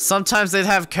 Sometimes they'd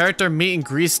have character meet and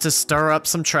greets to stir up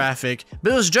some traffic,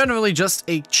 but it was generally just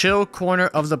a chill corner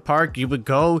of the park. You would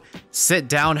go, sit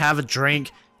down, have a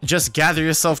drink, just gather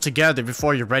yourself together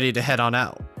before you're ready to head on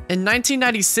out. In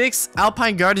 1996,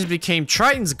 Alpine Gardens became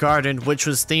Triton's Garden, which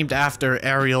was themed after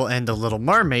Ariel and the Little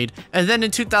Mermaid, and then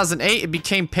in 2008 it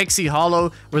became Pixie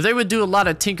Hollow, where they would do a lot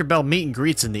of Tinkerbell meet and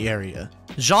greets in the area.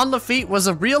 Jean Lafitte was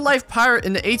a real-life pirate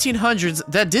in the 1800s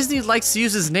that Disney likes to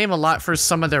use his name a lot for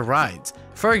some of their rides.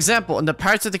 For example, in the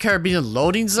Pirates of the Caribbean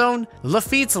loading zone,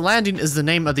 Lafitte's Landing is the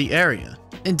name of the area.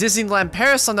 In Disneyland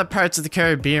Paris on the Pirates of the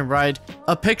Caribbean ride,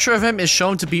 a picture of him is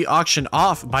shown to be auctioned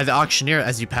off by the auctioneer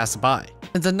as you pass by.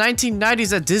 In the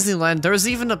 1990s at Disneyland, there was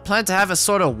even a plan to have a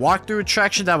sort of walkthrough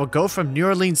attraction that would go from New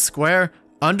Orleans Square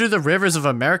under the rivers of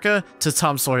America to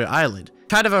Tom Sawyer Island.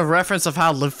 Kind of a reference of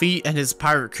how Lafitte and his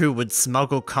pirate crew would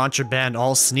smuggle contraband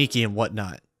all sneaky and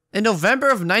whatnot. In November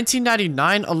of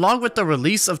 1999, along with the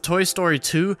release of Toy Story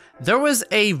 2, there was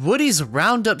a Woody's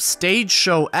Roundup stage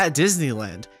show at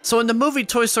Disneyland. So in the movie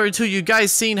Toy Story 2, you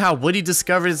guys seen how Woody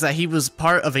discovers that he was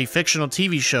part of a fictional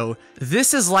TV show.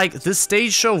 This is like the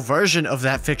stage show version of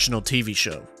that fictional TV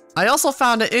show. I also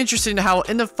found it interesting how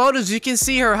in the photos you can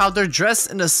see how they're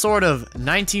dressed in a sort of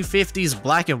 1950s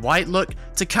black and white look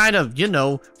to kind of, you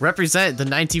know, represent the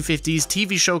 1950s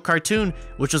TV show cartoon,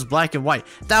 which was black and white.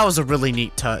 That was a really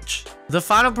neat touch. The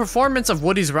final performance of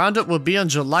Woody's Roundup will be on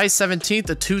July 17th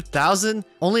of 2000,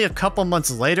 only a couple months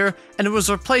later, and it was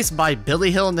replaced by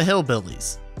Billy Hill and the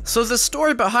Hillbillies. So the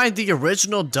story behind the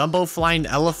original Dumbo Flying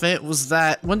Elephant was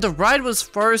that when the ride was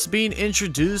first being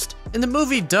introduced, in the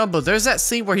movie Dumbo, there's that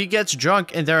scene where he gets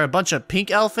drunk and there are a bunch of pink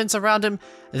elephants around him.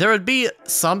 There would be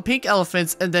some pink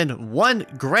elephants and then one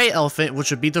gray elephant,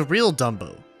 which would be the real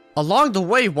Dumbo. Along the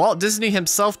way, Walt Disney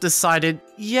himself decided,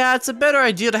 yeah, it's a better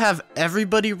idea to have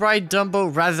everybody ride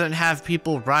Dumbo rather than have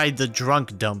people ride the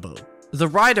drunk Dumbo. The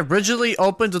ride originally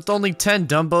opened with only 10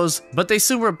 Dumbos, but they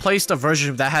soon replaced a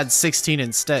version that had 16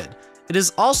 instead. It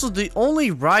is also the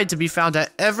only ride to be found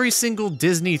at every single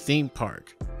Disney theme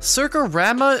park.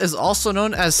 Circle-Rama is also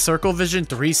known as Circle Vision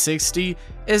 360,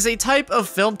 is a type of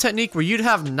film technique where you'd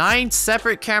have 9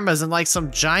 separate cameras in like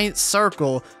some giant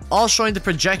circle, all showing the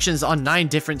projections on 9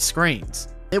 different screens.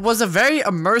 It was a very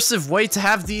immersive way to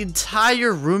have the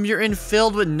entire room you're in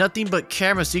filled with nothing but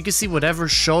cameras so you can see whatever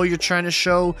show you're trying to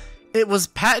show. It was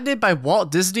patented by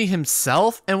Walt Disney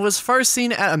himself and was first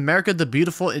seen at America the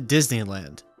Beautiful at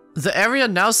Disneyland. The area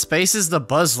now spaces the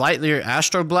Buzz Lightyear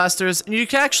Astro Blasters, and you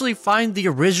can actually find the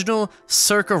original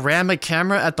Circle-Rama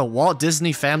camera at the Walt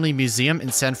Disney Family Museum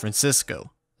in San Francisco.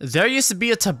 There used to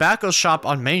be a tobacco shop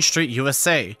on Main Street,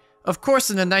 USA. Of course,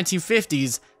 in the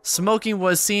 1950s, smoking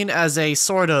was seen as a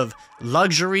sort of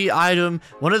luxury item,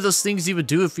 one of those things you would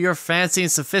do if you're fancy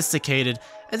and sophisticated.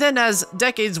 And then as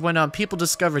decades went on, people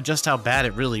discovered just how bad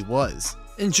it really was.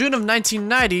 In June of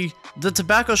 1990, the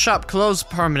tobacco shop closed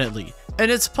permanently. In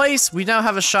its place, we now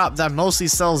have a shop that mostly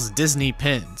sells Disney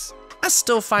pins. I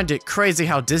still find it crazy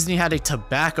how Disney had a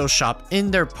tobacco shop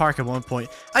in their park at one point.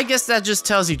 I guess that just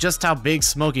tells you just how big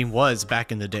smoking was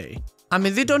back in the day. I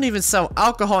mean, they don't even sell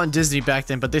alcohol in Disney back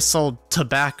then, but they sold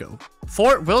tobacco.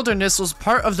 Fort Wilderness was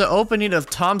part of the opening of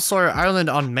Tom Sawyer Island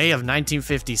on May of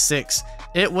 1956.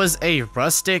 It was a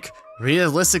rustic,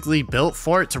 realistically built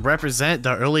fort to represent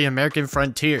the early American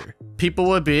frontier. People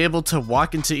would be able to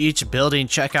walk into each building,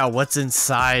 check out what's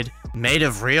inside. Made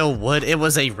of real wood, it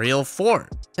was a real fort.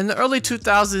 In the early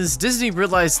 2000s, Disney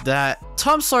realized that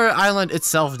Tom Sawyer Island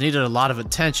itself needed a lot of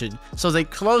attention, so they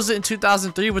closed it in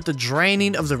 2003 with the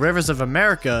draining of the rivers of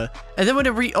America, and then when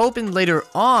it reopened later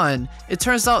on, it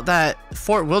turns out that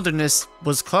Fort Wilderness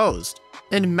was closed.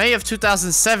 In May of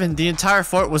 2007, the entire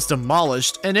fort was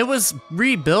demolished, and it was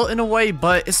rebuilt in a way,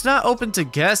 but it's not open to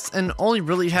guests and only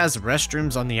really has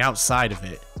restrooms on the outside of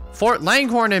it. Fort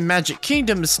Langhorne in Magic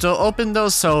Kingdom is still open though,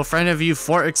 so for any of you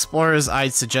fort explorers,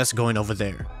 I'd suggest going over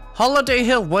there. Holiday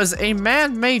Hill was a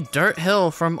man-made dirt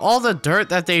hill from all the dirt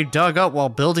that they dug up while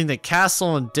building the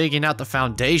castle and digging out the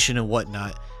foundation and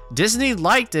whatnot. Disney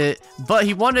liked it, but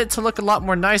he wanted it to look a lot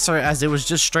more nicer as it was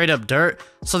just straight up dirt,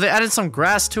 so they added some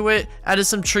grass to it, added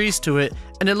some trees to it,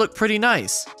 and it looked pretty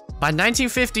nice. By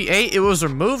 1958, it was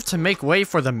removed to make way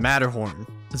for the Matterhorn.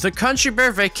 The Country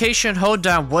Bear Vacation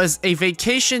Hoedown was a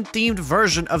vacation-themed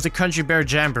version of the Country Bear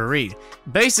Jamboree.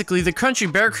 Basically, the Country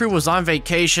Bear crew was on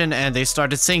vacation and they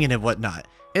started singing and whatnot.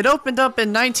 It opened up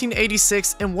in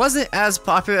 1986 and wasn't as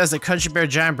popular as the Country Bear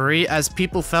Jamboree, as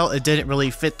people felt it didn't really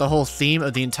fit the whole theme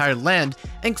of the entire land,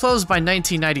 and closed by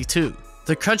 1992.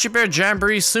 The Country Bear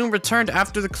Jamboree soon returned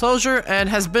after the closure and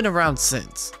has been around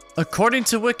since. According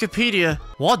to Wikipedia,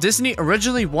 Walt Disney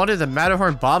originally wanted the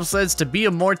Matterhorn bobsleds to be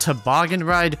a more toboggan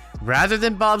ride rather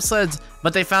than bobsleds,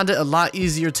 but they found it a lot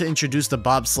easier to introduce the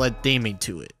bobsled theming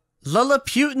to it.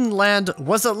 Lilliputian Land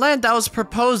was a land that was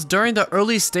proposed during the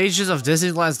early stages of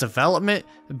Disneyland's development.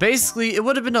 Basically, it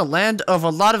would have been a land of a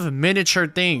lot of miniature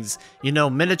things. You know,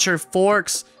 miniature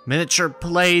forks, miniature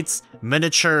plates,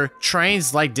 miniature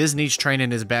trains like Disney's train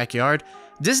in his backyard.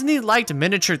 Disney liked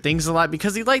miniature things a lot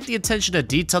because he liked the attention to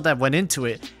detail that went into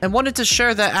it and wanted to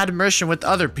share that admiration with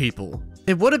other people.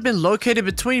 It would have been located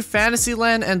between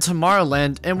Fantasyland and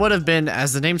Tomorrowland and would have been,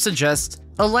 as the name suggests,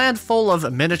 a land full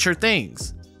of miniature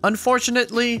things.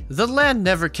 Unfortunately, the land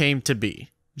never came to be.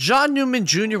 John Newman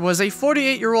Jr. was a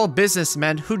 48-year-old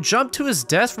businessman who jumped to his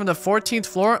death from the 14th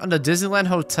floor on the Disneyland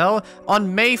Hotel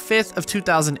on May 5th of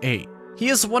 2008. He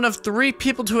is one of 3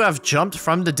 people to have jumped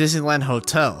from the Disneyland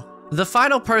Hotel. The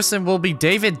final person will be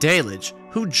David Dalich,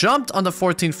 who jumped on the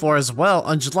 14th floor as well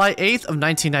on July 8th of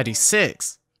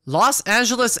 1996. Los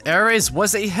Angeles Airways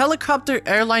was a helicopter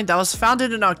airline that was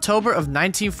founded in October of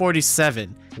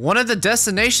 1947. One of the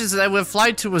destinations that it would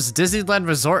fly to was Disneyland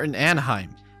Resort in Anaheim.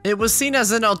 It was seen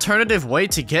as an alternative way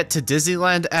to get to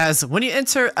Disneyland, as when you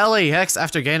enter LAX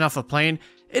after getting off a plane,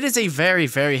 it is a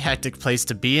very hectic place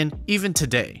to be in, even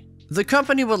today. The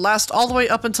company would last all the way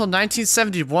up until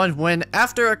 1971 when,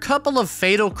 after a couple of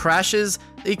fatal crashes,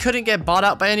 they couldn't get bought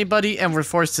out by anybody and were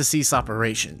forced to cease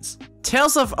operations.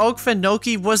 Tales of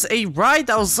Okefenokee was a ride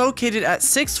that was located at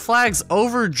Six Flags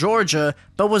Over Georgia,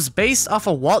 but was based off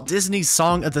of Walt Disney's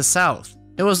Song of the South.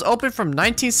 It was open from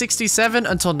 1967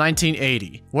 until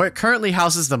 1980, where it currently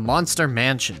houses the Monster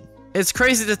Mansion. It's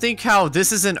crazy to think how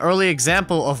this is an early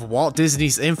example of Walt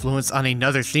Disney's influence on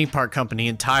another theme park company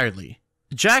entirely.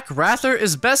 Jack Rather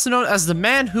is best known as the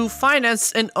man who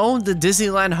financed and owned the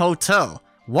Disneyland Hotel.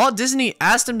 Walt Disney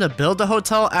asked him to build the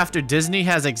hotel after Disney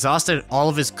has exhausted all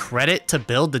of his credit to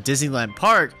build the Disneyland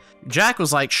Park. Jack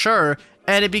was like, sure,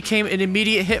 and it became an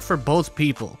immediate hit for both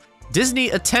people. Disney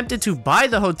attempted to buy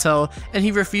the hotel and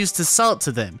he refused to sell it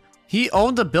to them. He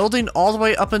owned the building all the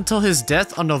way up until his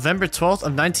death on November 12th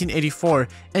of 1984,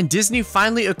 and Disney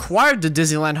finally acquired the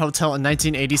Disneyland Hotel in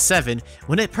 1987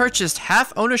 when it purchased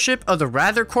half ownership of the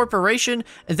Rather Corporation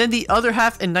and then the other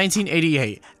half in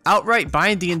 1988, outright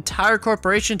buying the entire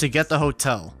corporation to get the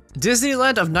hotel.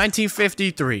 Disneyland of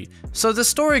 1953. So the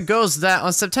story goes that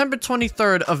on September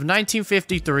 23rd of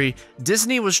 1953,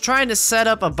 Disney was trying to set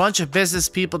up a bunch of business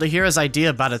people to hear his idea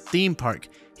about a theme park.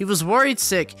 He was worried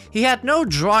sick, he had no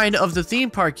drawing of the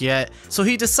theme park yet, so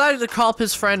he decided to call up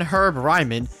his friend Herb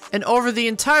Ryman, and over the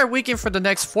entire weekend for the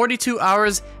next 42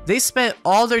 hours, they spent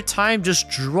all their time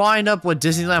just drawing up what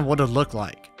Disneyland would have looked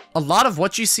like. A lot of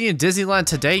what you see in Disneyland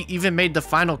today even made the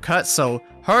final cut, so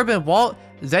Herb and Walt,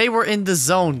 they were in the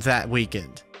zone that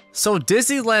weekend. So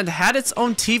Disneyland had its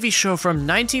own TV show from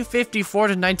 1954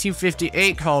 to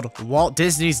 1958 called Walt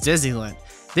Disney's Disneyland.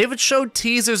 They would show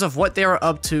teasers of what they were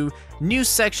up to, new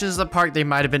sections of the park they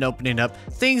might have been opening up,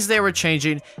 things they were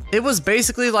changing. It was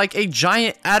basically like a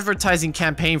giant advertising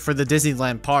campaign for the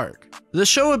Disneyland Park. The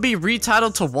show would be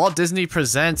retitled to Walt Disney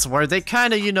Presents, where they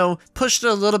kind of, pushed it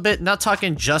a little bit, not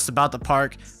talking just about the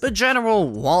park, but general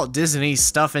Walt Disney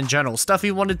stuff in general, stuff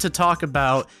he wanted to talk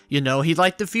about. He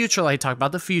liked the future, like he talked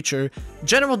about the future,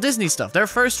 general Disney stuff, their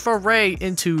first foray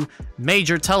into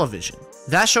major television.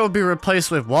 That show would be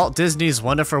replaced with Walt Disney's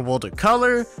Wonderful World of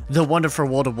Color, The Wonderful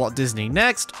World of Walt Disney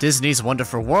Next, Disney's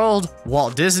Wonderful World,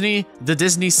 Walt Disney, The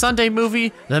Disney Sunday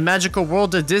Movie, The Magical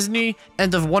World of Disney,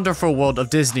 and The Wonderful World of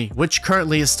Disney, which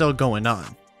currently is still going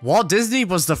on. Walt Disney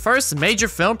was the first major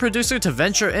film producer to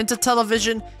venture into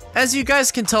television. As you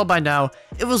guys can tell by now,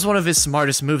 it was one of his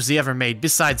smartest moves he ever made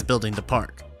besides building the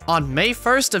park. On May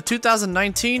 1st of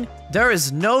 2019, there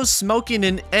is no smoking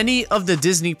in any of the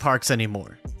Disney parks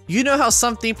anymore. You know how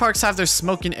some theme parks have their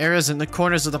smoking areas in the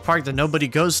corners of the park that nobody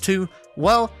goes to?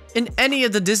 Well, in any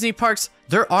of the Disney parks,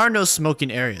 there are no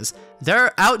smoking areas. There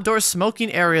are outdoor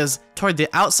smoking areas toward the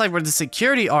outside where the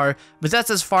security are, but that's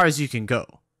as far as you can go.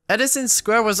 Edison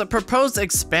Square was a proposed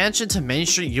expansion to Main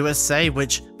Street USA,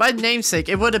 which, by namesake,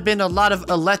 it would have been a lot of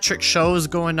electric shows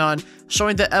going on,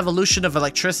 showing the evolution of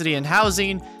electricity and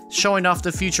housing, showing off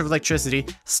the future of electricity,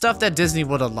 stuff that Disney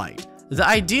would have liked. The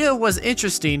idea was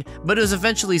interesting, but it was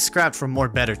eventually scrapped for more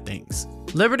better things.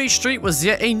 Liberty Street was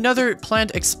yet another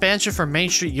planned expansion for Main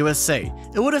Street USA.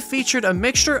 It would have featured a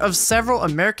mixture of several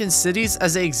American cities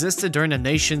as they existed during the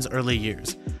nation's early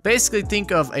years. Basically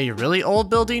think of a really old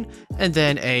building, and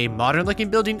then a modern looking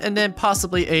building, and then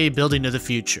possibly a building of the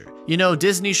future. You know,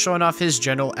 Disney showing off his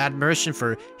general admiration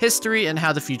for history and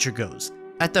how the future goes.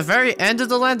 At the very end of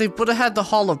the land, they would have had the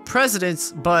Hall of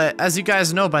Presidents, but as you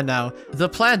guys know by now, the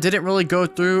plan didn't really go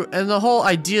through and the whole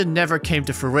idea never came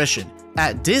to fruition.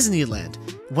 At Disneyland,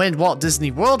 when Walt Disney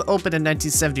World opened in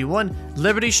 1971,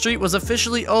 Liberty Street was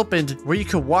officially opened where you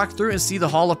could walk through and see the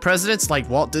Hall of Presidents like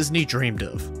Walt Disney dreamed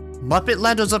of. Muppet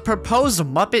Land was a proposed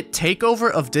Muppet takeover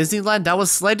of Disneyland that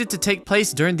was slated to take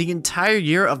place during the entire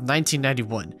year of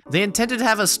 1991. They intended to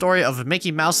have a story of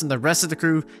Mickey Mouse and the rest of the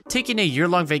crew taking a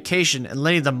year-long vacation and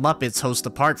letting the Muppets host the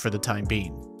park for the time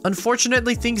being.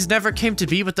 Unfortunately, things never came to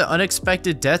be with the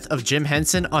unexpected death of Jim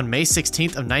Henson on May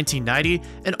 16th of 1990,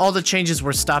 and all the changes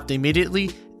were stopped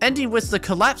immediately, ending with the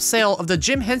collapsed sale of the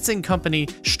Jim Henson Company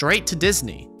straight to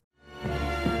Disney.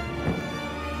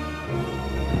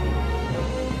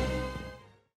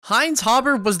 Heinz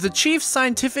Haber was the chief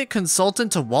scientific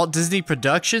consultant to Walt Disney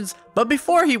Productions, but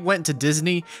before he went to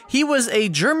Disney, he was a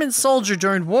German soldier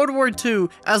during World War II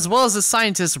as well as a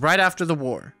scientist right after the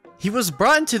war. He was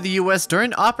brought into the US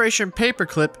during Operation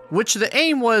Paperclip, which the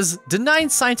aim was denying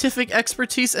scientific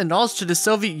expertise and knowledge to the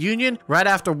Soviet Union right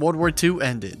after World War II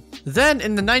ended. Then,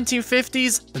 in the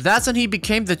 1950s, that's when he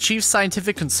became the chief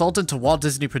scientific consultant to Walt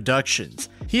Disney Productions.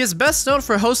 He is best known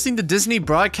for hosting the Disney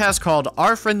broadcast called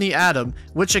Our Friend the Atom,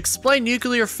 which explained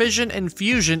nuclear fission and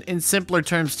fusion in simpler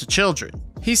terms to children.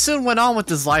 He soon went on with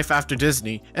his life after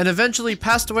Disney, and eventually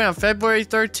passed away on February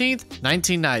 13th,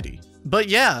 1990. But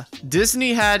yeah,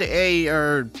 Disney had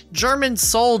a German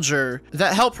soldier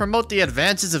that helped promote the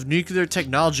advances of nuclear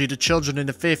technology to children in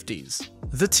the 50s.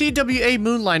 The TWA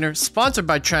Moonliner, sponsored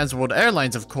by Trans World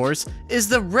Airlines of course, is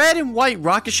the red and white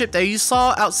rocket ship that you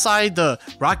saw outside the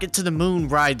Rocket to the Moon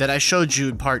ride that I showed you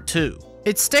in part 2.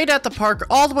 It stayed at the park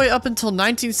all the way up until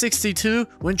 1962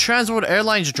 when Trans World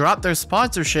Airlines dropped their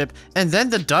sponsorship, and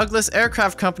then the Douglas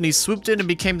Aircraft Company swooped in and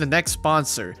became the next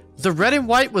sponsor. The red and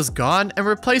white was gone and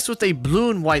replaced with a blue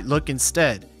and white look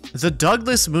instead. The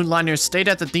Douglas Moonliner stayed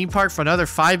at the theme park for another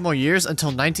 5 more years until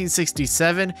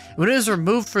 1967 when it was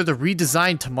removed for the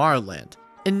redesigned Tomorrowland.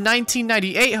 In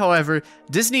 1998, however,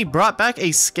 Disney brought back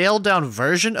a scaled-down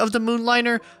version of the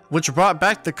Moonliner, which brought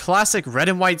back the classic red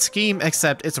and white scheme,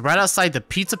 except it's right outside the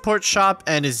Pizza Port shop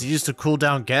and is used to cool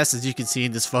down guests, as you can see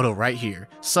in this photo right here.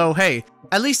 So hey,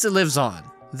 at least it lives on.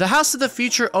 The House of the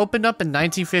Future opened up in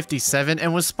 1957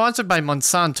 and was sponsored by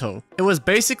Monsanto. It was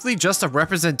basically just a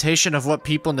representation of what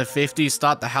people in the 50s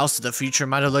thought the House of the Future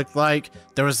might have looked like.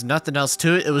 There was nothing else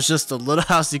to it, it was just a little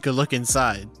house you could look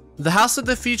inside. The House of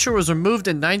the Future was removed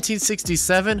in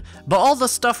 1967, but all the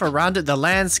stuff around it, the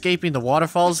landscaping, the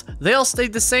waterfalls, they all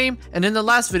stayed the same, and in the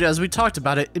last video as we talked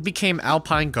about it, it became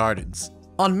Alpine Gardens.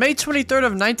 On May 23rd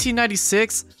of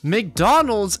 1996,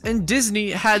 McDonald's and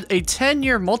Disney had a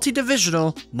 10-year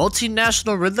multi-divisional,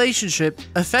 multinational relationship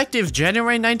effective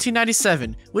January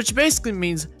 1997, which basically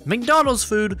means McDonald's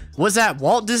food was at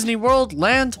Walt Disney World,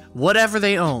 land, whatever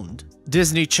they owned.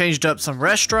 Disney changed up some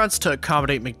restaurants to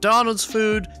accommodate McDonald's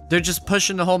food. They're just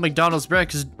pushing the whole McDonald's brand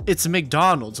because it's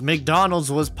McDonald's.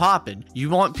 McDonald's was popping.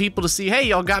 You want people to see, hey,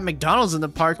 y'all got McDonald's in the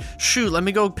park. Shoot, let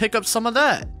me go pick up some of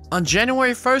that. On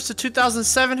January 1st of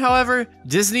 2007, however,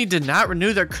 Disney did not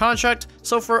renew their contract,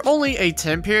 so for only a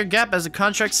 10-period gap as the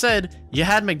contract said, you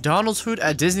had McDonald's food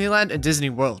at Disneyland and Disney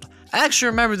World. I actually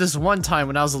remember this one time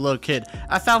when I was a little kid.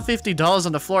 I found $50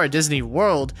 on the floor at Disney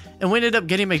World, and we ended up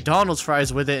getting McDonald's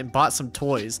fries with it and bought some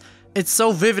toys. It's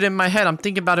so vivid in my head, I'm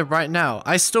thinking about it right now.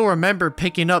 I still remember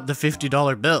picking up the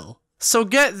 $50 bill. So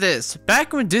get this,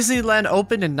 back when Disneyland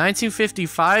opened in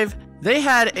 1955, they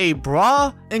had a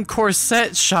bra and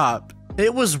corset shop.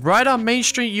 It was right on Main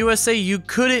Street USA, you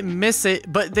couldn't miss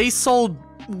it, but they sold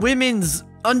women's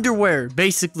underwear,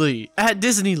 basically, at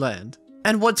Disneyland.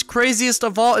 And what's craziest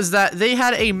of all is that they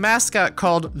had a mascot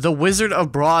called the Wizard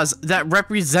of Bras that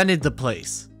represented the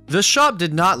place. The shop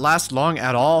did not last long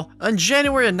at all. In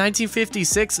January of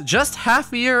 1956, just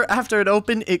half a year after it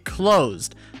opened, it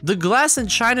closed. The glass and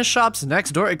china shops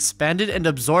next door expanded and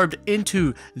absorbed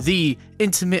into the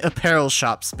intimate apparel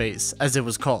shop space, as it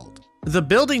was called. The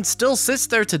building still sits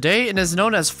there today and is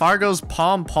known as Fargo's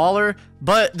Palm Parlor,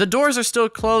 but the doors are still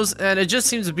closed and it just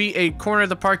seems to be a corner of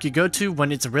the park you go to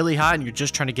when it's really hot and you're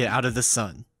just trying to get out of the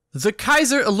sun. The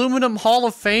Kaiser Aluminum Hall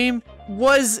of Fame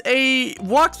was a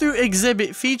walkthrough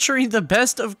exhibit featuring the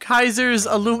best of Kaiser's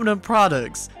aluminum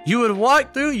products. You would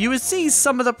walk through, you would see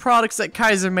some of the products that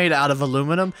Kaiser made out of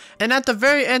aluminum, and at the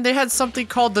very end they had something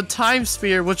called the Time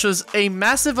Sphere, which was a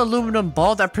massive aluminum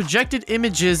ball that projected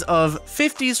images of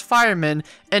 50s firemen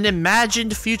and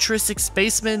imagined futuristic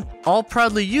spacemen, all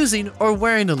proudly using or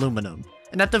wearing aluminum.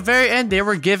 And at the very end they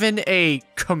were given a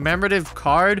commemorative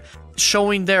card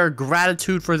showing their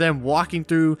gratitude for them walking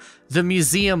through the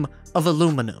Museum of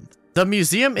Aluminum. The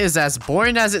museum is as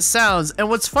boring as it sounds, and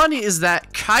what's funny is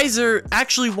that Kaiser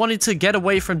actually wanted to get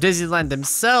away from Disneyland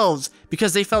themselves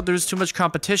because they felt there was too much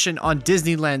competition on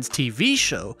Disneyland's TV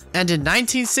show. And in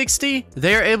 1960,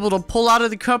 they are able to pull out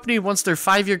of the company once their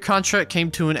 5-year contract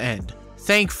came to an end.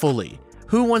 Thankfully.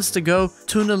 Who wants to go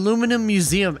to an aluminum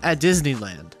museum at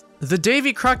Disneyland? The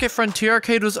Davy Crockett Frontier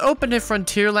Arcade was opened in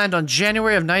Frontierland on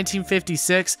January of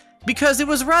 1956 because it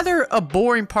was rather a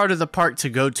boring part of the park to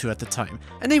go to at the time,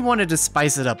 and they wanted to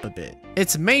spice it up a bit.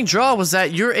 Its main draw was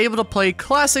that you're able to play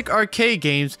classic arcade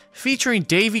games featuring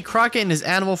Davy Crockett and his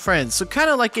animal friends, so kind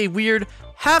of like a weird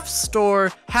half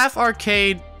store, half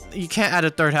arcade, you can't add a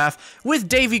third half, with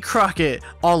Davy Crockett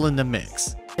all in the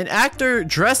mix. An actor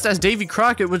dressed as Davy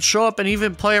Crockett would show up and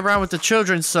even play around with the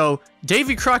children, so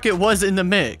Davy Crockett was in the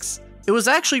mix. It was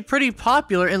actually pretty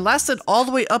popular and lasted all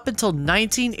the way up until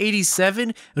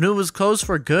 1987 when it was closed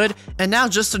for good, and now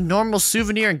just a normal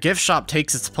souvenir and gift shop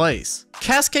takes its place.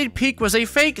 Cascade Peak was a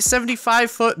fake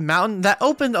 75-foot mountain that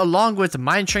opened along with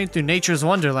Mine Train Through Nature's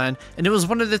Wonderland, and it was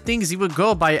one of the things you would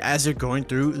go by as you're going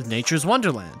through Nature's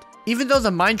Wonderland. Even though the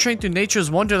Mine Train Through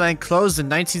Nature's Wonderland closed in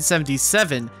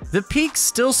 1977, the peak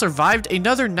still survived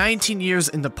another 19 years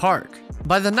in the park.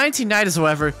 By the 1990s,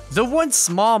 however, the once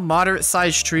small,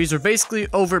 moderate-sized trees were basically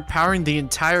overpowering the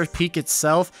entire peak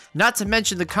itself, not to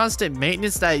mention the constant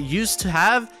maintenance that it used to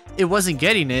have, it wasn't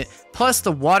getting it, plus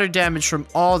the water damage from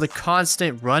all the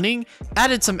constant running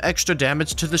added some extra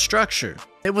damage to the structure.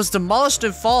 It was demolished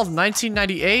in fall of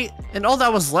 1998, and all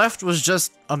that was left was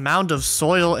just a mound of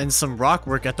soil and some rock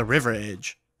work at the river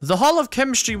edge. The Hall of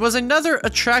Chemistry was another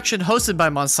attraction hosted by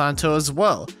Monsanto as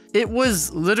well. It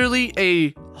was literally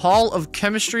a Hall of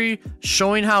Chemistry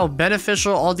showing how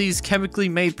beneficial all these chemically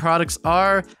made products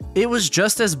are. It was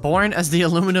just as boring as the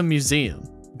Aluminum Museum.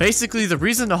 Basically, the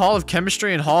reason the Hall of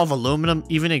Chemistry and Hall of Aluminum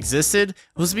even existed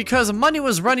was because money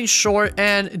was running short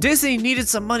and Disney needed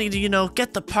some money to,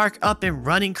 get the park up and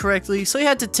running correctly, so he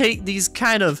had to take these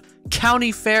kind of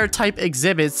county fair type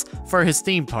exhibits for his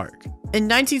theme park. In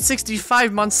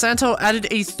 1965, Monsanto added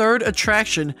a third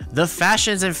attraction, the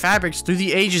Fashions and Fabrics Through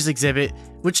the Ages exhibit,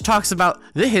 which talks about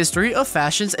the history of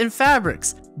fashions and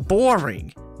fabrics.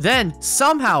 Boring. Then,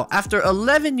 somehow, after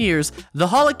 11 years, the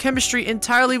Hall of Chemistry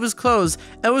entirely was closed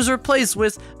and was replaced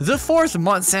with the fourth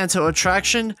Monsanto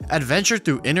attraction, Adventure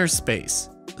Through Inner Space.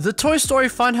 The Toy Story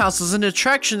Funhouse was an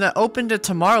attraction that opened at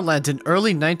Tomorrowland in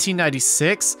early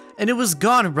 1996, and it was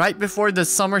gone right before the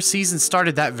summer season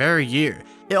started that very year.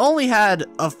 It only had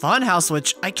a funhouse,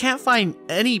 which I can't find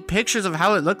any pictures of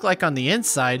how it looked like on the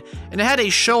inside, and it had a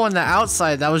show on the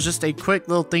outside that was just a quick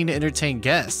little thing to entertain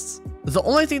guests. The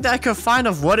only thing that I could find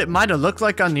of what it might have looked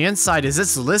like on the inside is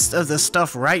this list of the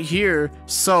stuff right here,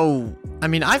 so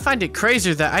I find it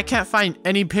crazier that I can't find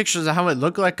any pictures of how it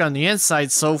looked like on the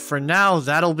inside, so for now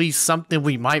that'll be something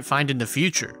we might find in the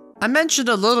future. I mentioned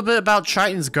a little bit about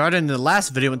Triton's Garden in the last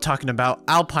video when talking about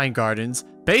Alpine Gardens.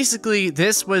 Basically,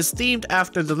 this was themed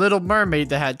after the Little Mermaid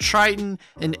that had Triton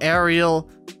and Ariel,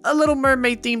 a Little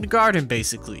Mermaid themed garden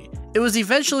basically. It was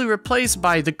eventually replaced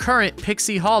by the current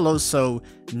Pixie Hollow, so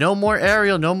no more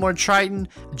Ariel, no more Triton,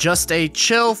 just a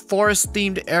chill forest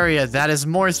themed area that is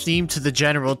more themed to the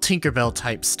general Tinkerbell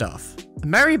type stuff.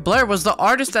 Mary Blair was the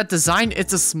artist that designed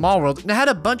It's a Small World and had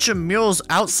a bunch of murals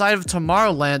outside of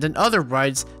Tomorrowland and other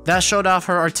rides that showed off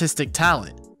her artistic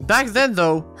talent. Back then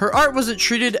though, her art wasn't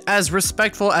treated as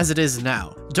respectful as it is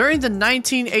now. During the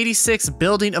 1986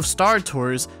 building of Star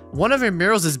Tours, one of her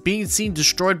murals is being seen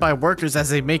destroyed by workers as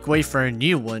they make way for a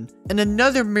new one, and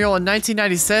another mural in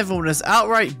 1997 was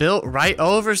outright built right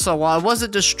over, so while it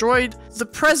wasn't destroyed, the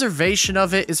preservation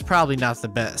of it is probably not the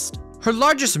best. Her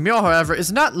largest mural, however,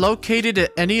 is not located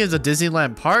at any of the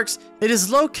Disneyland parks. It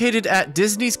is located at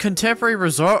Disney's Contemporary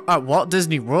Resort at Walt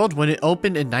Disney World when it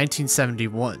opened in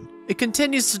 1971. It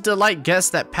continues to delight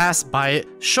guests that pass by it,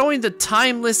 showing the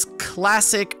timeless,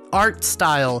 classic art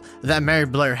style that Mary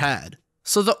Blair had.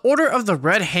 So the Order of the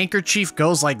Red Handkerchief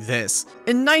goes like this.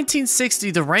 In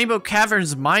 1960, the Rainbow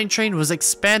Caverns Mine Train was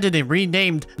expanded and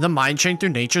renamed the Mine Train Through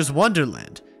Nature's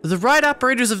Wonderland. The ride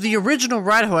operators of the original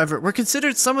ride, however, were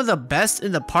considered some of the best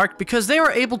in the park because they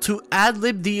were able to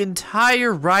ad-lib the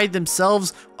entire ride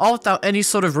themselves, all without any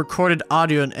sort of recorded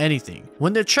audio and anything.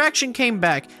 When the attraction came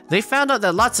back, they found out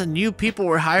that lots of new people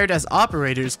were hired as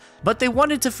operators, but they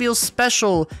wanted to feel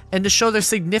special and to show their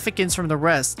significance from the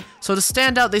rest. So to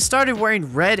stand out, they started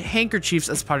wearing red handkerchiefs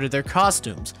as part of their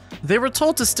costumes. They were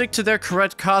told to stick to their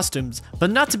correct costumes, but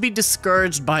not to be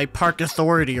discouraged by park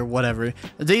authority or whatever.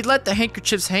 They let the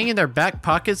handkerchiefs hang in their back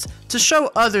pockets to show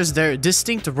others their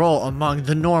distinct role among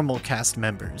the normal cast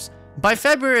members. By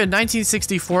February of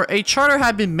 1964, a charter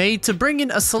had been made to bring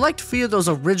in a select few of those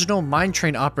original mine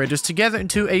train operators together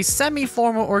into a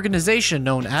semi-formal organization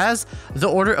known as the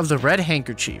Order of the Red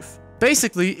Handkerchief.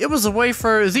 Basically, it was a way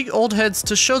for the old heads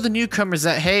to show the newcomers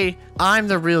that, hey, I'm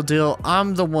the real deal,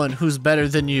 I'm the one who's better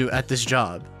than you at this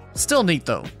job. Still neat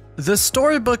though. The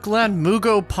Storybook Land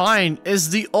Mugo Pine is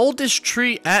the oldest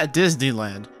tree at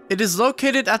Disneyland. It is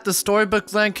located at the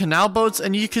Storybook Land canal boats,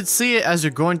 and you can see it as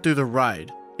you're going through the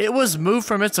ride. It was moved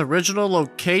from its original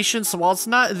location, so while it's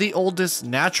not the oldest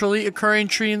naturally occurring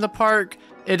tree in the park,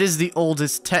 it is the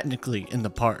oldest technically in the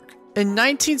park. In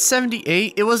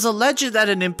 1978, it was alleged that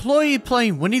an employee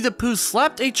playing Winnie the Pooh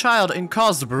slapped a child and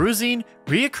caused bruising,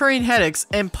 reoccurring headaches,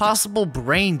 and possible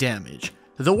brain damage.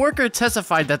 The worker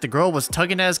testified that the girl was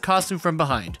tugging at his costume from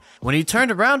behind. When he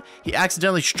turned around, he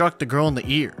accidentally struck the girl in the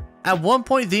ear. At one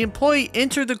point, the employee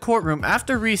entered the courtroom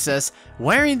after recess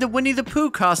wearing the Winnie the Pooh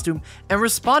costume and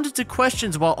responded to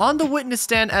questions while on the witness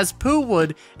stand as Pooh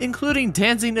would, including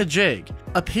dancing a jig.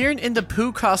 Appearing in the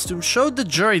Pooh costume showed the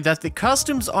jury that the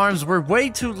costume's arms were way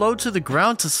too low to the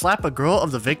ground to slap a girl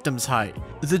of the victim's height.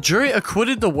 The jury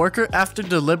acquitted the worker after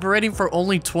deliberating for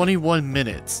only 21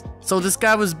 minutes. So this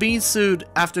guy was being sued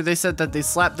after they said that they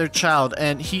slapped their child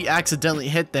and he accidentally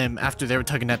hit them after they were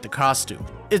tugging at the costume.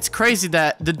 It's crazy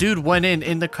that the dude went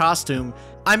in the costume.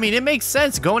 I mean, it makes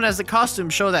sense going as the costume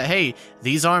show that, hey,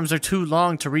 these arms are too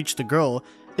long to reach the girl.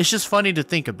 It's just funny to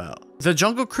think about. The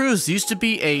Jungle Cruise used to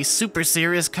be a super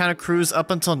serious kind of cruise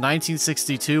up until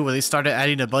 1962, where they started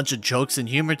adding a bunch of jokes and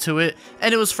humor to it,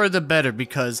 and it was for the better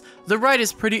because the ride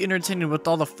is pretty entertaining with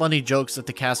all the funny jokes that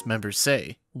the cast members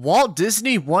say. Walt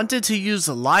Disney wanted to use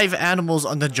live animals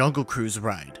on the Jungle Cruise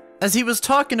ride. As he was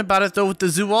talking about it though with the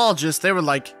zoologist, they were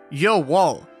like, yo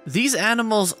Walt, these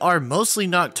animals are mostly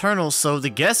nocturnal, so the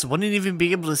guests wouldn't even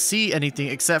be able to see anything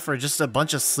except for just a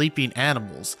bunch of sleeping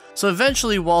animals. So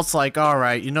eventually Walt's like,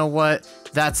 alright, you know what,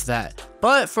 that's that.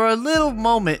 But for a little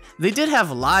moment, they did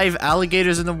have live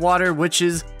alligators in the water, which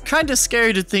is kinda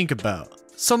scary to think about.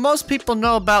 So most people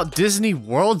know about Disney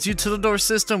World's Utilidor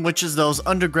system, which is those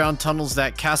underground tunnels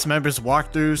that cast members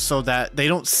walk through so that they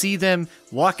don't see them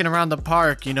walking around the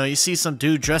park. You know, you see some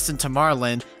dude dressed in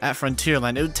Tomorrowland at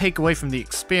Frontierland, it would take away from the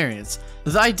experience.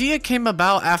 The idea came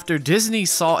about after Disney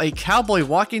saw a cowboy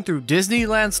walking through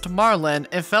Disneyland's Tomorrowland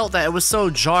and felt that it was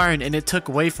so jarring and it took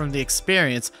away from the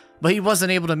experience, but he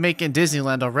wasn't able to make it in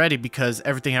Disneyland already because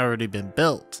everything had already been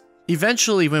built.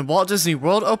 Eventually, when Walt Disney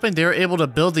World opened, they were able to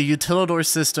build the Utilidor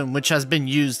system, which has been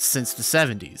used since the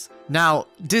 70s. Now,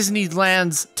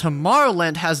 Disneyland's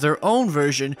Tomorrowland has their own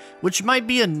version, which might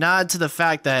be a nod to the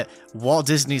fact that Walt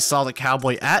Disney saw the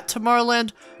cowboy at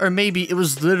Tomorrowland, or maybe it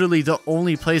was literally the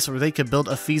only place where they could build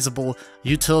a feasible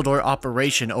Utilidor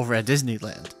operation over at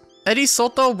Disneyland. Eddie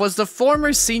Soto was the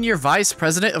former senior vice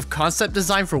president of concept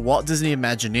design for Walt Disney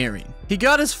Imagineering. He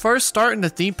got his first start in the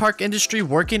theme park industry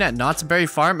working at Knott's Berry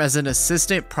Farm as an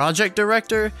assistant project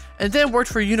director, and then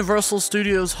worked for Universal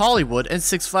Studios Hollywood and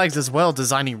Six Flags as well,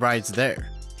 designing rides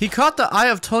there. He caught the eye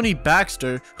of Tony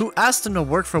Baxter, who asked him to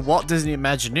work for Walt Disney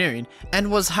Imagineering,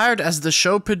 and was hired as the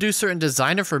show producer and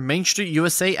designer for Main Street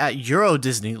USA at Euro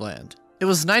Disneyland. It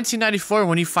was 1994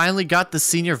 when he finally got the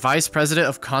Senior Vice President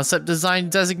of Concept Design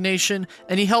designation,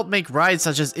 and he helped make rides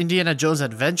such as Indiana Jones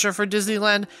Adventure for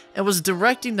Disneyland, and was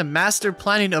directing the master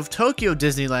planning of Tokyo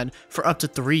Disneyland for up to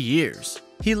 3 years.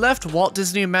 He left Walt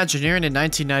Disney Imagineering in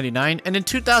 1999, and in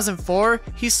 2004,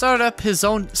 he started up his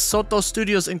own Soto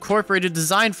Studios Incorporated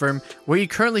design firm, where he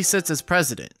currently sits as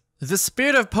president. The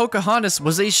Spirit of Pocahontas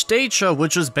was a stage show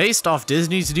which was based off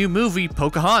Disney's new movie,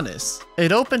 Pocahontas.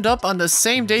 It opened up on the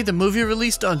same day the movie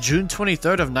released on June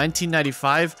 23rd of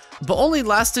 1995, but only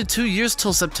lasted 2 years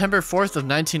till September 4th of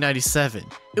 1997.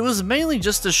 It was mainly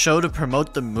just a show to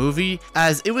promote the movie,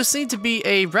 as it was seen to be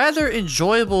a rather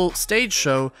enjoyable stage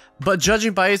show, but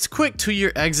judging by its quick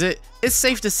 2-year exit, it's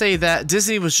safe to say that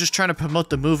Disney was just trying to promote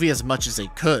the movie as much as they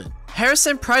could.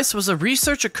 Harrison Price was a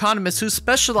research economist who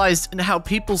specialized in how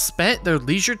people spent their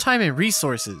leisure time and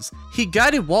resources. He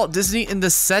guided Walt Disney in the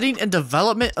setting and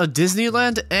development of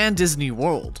Disneyland and Disney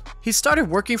World. He started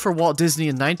working for Walt Disney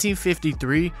in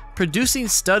 1953, producing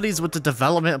studies with the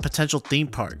development of potential theme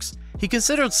parks. He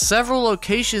considered several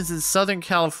locations in Southern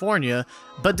California,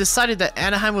 but decided that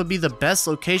Anaheim would be the best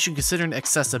location considering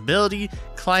accessibility,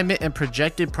 climate, and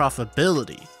projected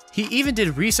profitability. He even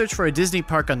did research for a Disney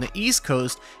park on the East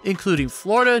Coast, including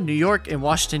Florida, New York, and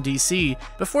Washington, D.C.,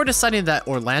 before deciding that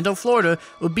Orlando, Florida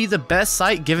would be the best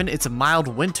site given its mild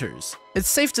winters. It's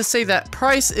safe to say that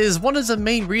Price is one of the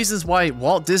main reasons why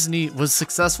Walt Disney was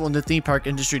successful in the theme park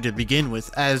industry to begin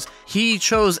with, as he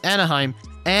chose Anaheim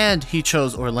and he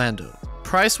chose Orlando.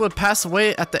 Price would pass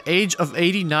away at the age of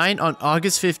 89 on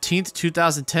August 15,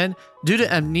 2010 due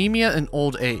to anemia and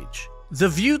old age. The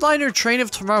Viewliner Train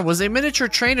of Tomorrow was a miniature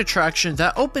train attraction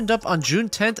that opened up on June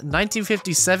 10,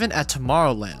 1957 at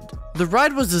Tomorrowland. The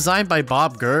ride was designed by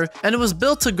Bob Gurr, and it was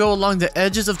built to go along the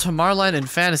edges of Tomorrowland and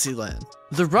Fantasyland.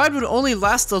 The ride would only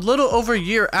last a little over a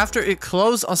year after it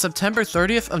closed on September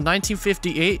 30th of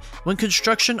 1958 when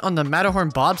construction on the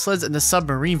Matterhorn bobsleds and the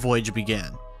submarine voyage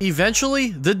began.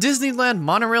 Eventually, the Disneyland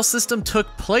monorail system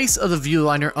took place of the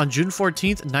Viewliner on June 14,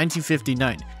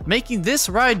 1959, making this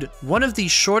ride one of the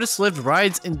shortest-lived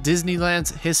rides in Disneyland's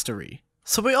history.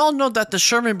 So we all know that the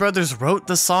Sherman Brothers wrote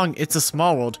the song It's a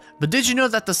Small World, but did you know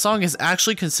that the song is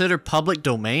actually considered public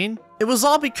domain? It was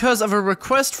all because of a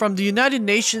request from the United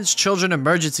Nations Children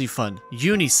Emergency Fund,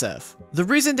 UNICEF. The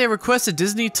reason they requested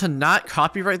Disney to not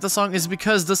copyright the song is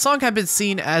because the song had been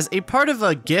seen as a part of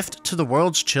a gift to the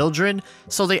world's children,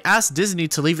 so they asked Disney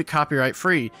to leave it copyright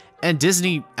free, and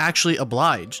Disney actually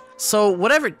obliged. So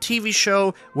whatever TV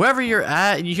show, wherever you're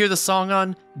at and you hear the song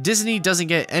on, Disney doesn't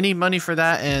get any money for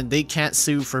that and they can't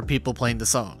sue for people playing the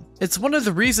song. It's one of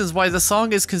the reasons why the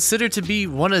song is considered to be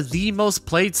one of the most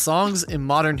played songs in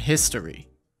modern history.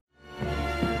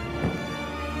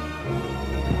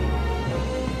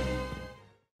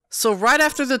 So right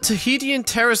after the Tahitian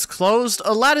Terrace closed,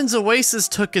 Aladdin's Oasis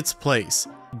took its place.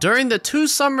 During the 2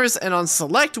 summers and on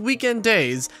select weekend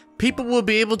days, people will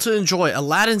be able to enjoy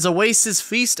Aladdin's Oasis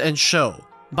feast and show.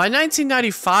 By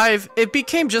 1995, it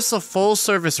became just a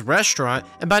full-service restaurant,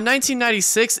 and by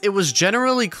 1996, it was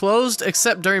generally closed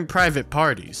except during private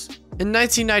parties. In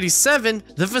 1997,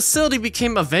 the facility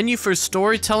became a venue for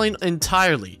storytelling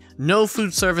entirely, no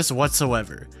food service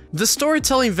whatsoever. The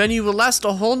storytelling venue will last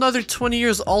a whole nother 20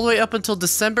 years all the way up until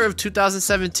December of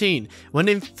 2017, when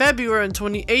in February in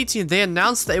 2018 they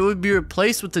announced that it would be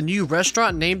replaced with a new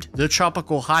restaurant named The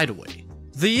Tropical Hideaway.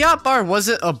 The Yacht Bar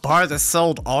wasn't a bar that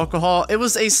sold alcohol, it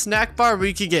was a snack bar where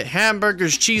you could get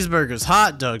hamburgers, cheeseburgers,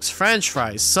 hot dogs, french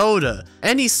fries, soda,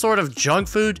 any sort of junk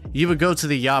food, you would go to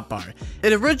the Yacht Bar.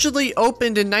 It originally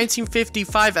opened in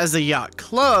 1955 as a yacht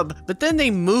club, but then they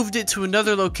moved it to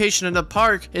another location in the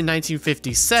park in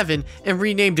 1957 and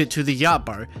renamed it to the Yacht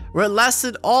Bar, where it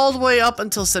lasted all the way up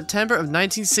until September of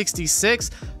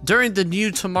 1966 during the new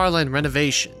Tomorrowland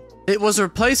renovation. It was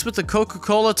replaced with the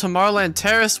Coca-Cola Tomorrowland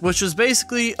Terrace, which was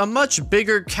basically a much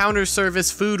bigger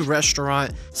counter-service food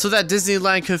restaurant so that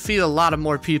Disneyland could feed a lot of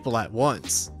more people at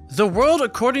once. The World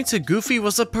According to Goofy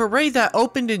was a parade that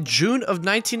opened in June of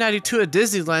 1992 at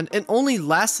Disneyland and only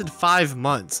lasted 5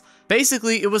 months.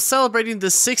 Basically, it was celebrating the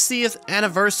 60th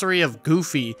anniversary of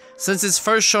Goofy since its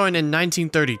first showing in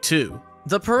 1932.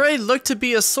 The parade looked to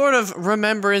be a sort of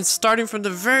remembrance starting from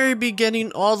the very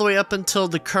beginning all the way up until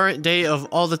the current day of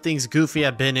all the things Goofy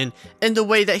had been in and the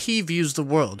way that he views the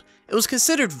world. It was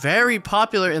considered very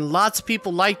popular and lots of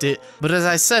people liked it, but as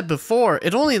I said before,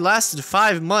 it only lasted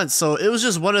 5 months, so it was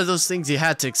just one of those things you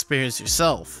had to experience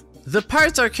yourself. The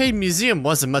Pirates Arcade Museum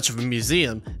wasn't much of a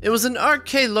museum. It was an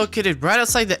arcade located right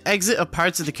outside the exit of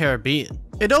Pirates of the Caribbean.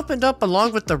 It opened up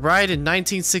along with the ride in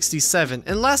 1967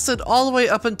 and lasted all the way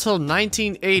up until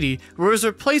 1980, where it was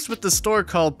replaced with the store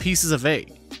called Pieces of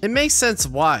 8. It makes sense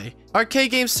why.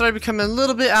 Arcade games started becoming a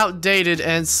little bit outdated,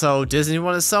 and so Disney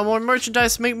wanted to sell more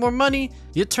merchandise, make more money,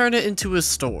 you turn it into a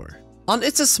store. On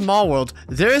It's a Small World,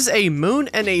 there is a moon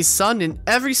and a sun in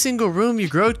every single room you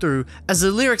go through. As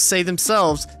the lyrics say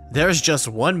themselves, there's just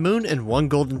one moon and one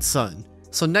golden sun.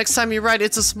 So next time you ride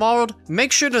It's a Small World,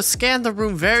 make sure to scan the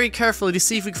room very carefully to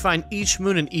see if you can find each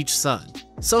moon and each sun.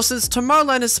 So since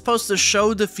Tomorrowland is supposed to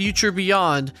show the future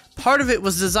beyond, part of it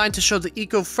was designed to show the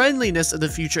eco-friendliness of the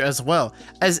future as well,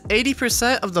 as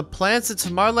 80% of the plants at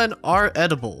Tomorrowland are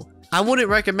edible. I wouldn't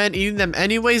recommend eating them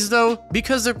anyways though,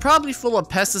 because they're probably full of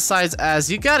pesticides, as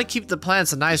you gotta keep the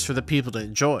plants nice for the people to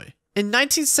enjoy. In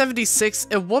 1976,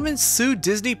 a woman sued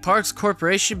Disney Parks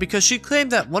Corporation because she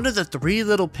claimed that one of the three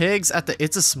little pigs at the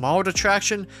It's a Small World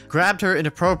attraction grabbed her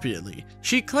inappropriately.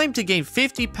 She claimed to gain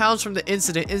 50 pounds from the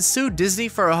incident and sued Disney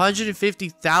for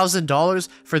 $150,000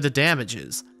 for the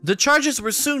damages. The charges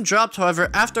were soon dropped, however,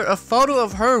 after a photo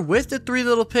of her with the three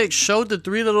little pigs showed the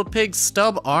three little pigs'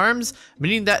 stub arms,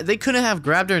 meaning that they couldn't have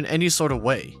grabbed her in any sort of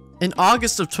way. In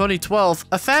August of 2012,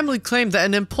 a family claimed that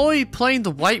an employee playing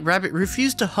the White Rabbit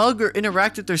refused to hug or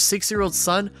interact with their 6-year-old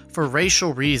son for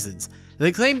racial reasons.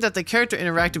 They claimed that the character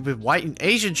interacted with white and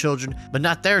Asian children, but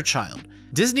not their child.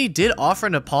 Disney did offer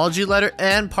an apology letter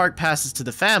and park passes to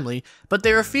the family, but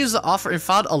they refused the offer and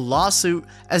filed a lawsuit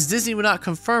as Disney would not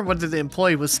confirm whether the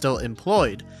employee was still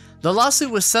employed. The lawsuit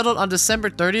was settled on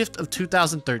December 30th of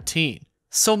 2013.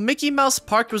 So Mickey Mouse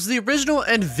Park was the original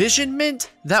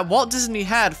envisionment that Walt Disney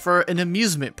had for an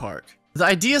amusement park. The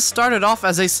idea started off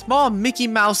as a small Mickey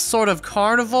Mouse sort of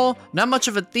carnival, not much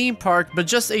of a theme park, but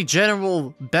just a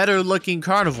general better looking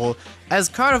carnival, as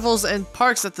carnivals and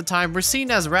parks at the time were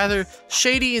seen as rather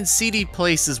shady and seedy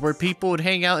places where people would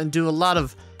hang out and do a lot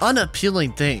of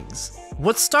unappealing things.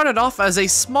 What started off as a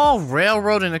small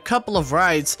railroad and a couple of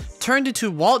rides turned into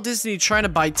Walt Disney trying to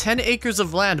buy 10 acres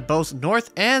of land both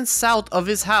north and south of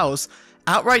his house,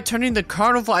 outright turning the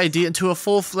carnival idea into a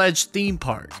full-fledged theme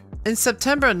park. In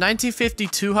September of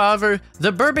 1952, however,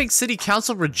 the Burbank City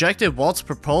Council rejected Walt's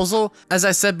proposal. As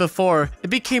I said before, it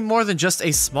became more than just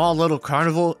a small little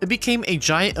carnival, it became a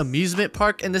giant amusement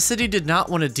park, and the city did not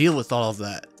want to deal with all of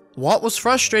that. Walt was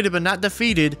frustrated but not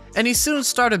defeated, and he soon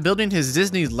started building his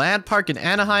Disneyland Park in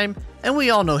Anaheim, and we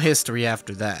all know history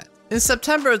after that. In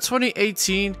September of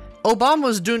 2018, Obama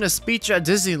was doing a speech at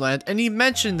Disneyland, and he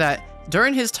mentioned that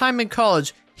during his time in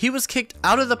college, he was kicked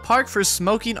out of the park for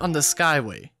smoking on the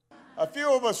Skyway. A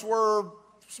few of us were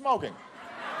smoking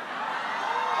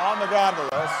on the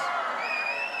gondolas.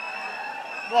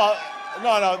 Well,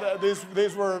 no,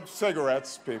 these were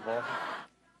cigarettes, people.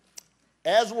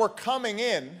 As we're coming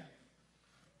in,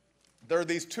 there are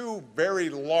these two very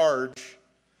large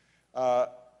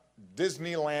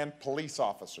Disneyland police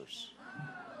officers.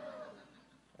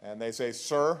 And they say,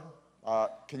 "Sir,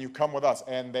 can you come with us?"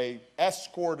 And they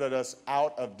escorted us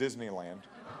out of Disneyland.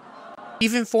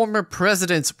 Even former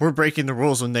presidents were breaking the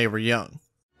rules when they were young.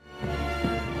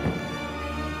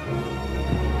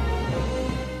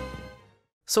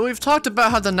 So we've talked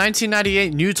about how the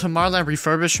 1998 New Tomorrowland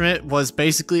refurbishment was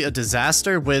basically a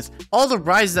disaster, with all the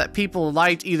rides that people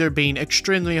liked either being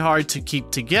extremely hard to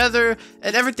keep together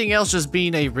and everything else just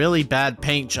being a really bad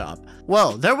paint job.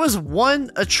 Well, there was one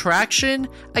attraction,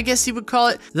 I guess you would call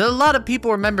it, that a lot of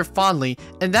people remember fondly,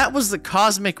 and that was the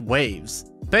Cosmic Waves.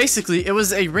 Basically, it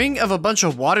was a ring of a bunch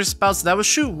of water spouts that would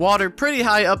shoot water pretty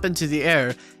high up into the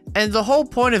air, and the whole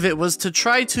point of it was to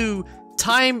try to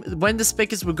time when the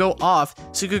spigots would go off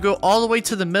so you could go all the way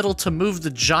to the middle to move the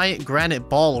giant granite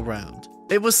ball around.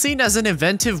 It was seen as an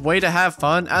inventive way to have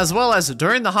fun, as well as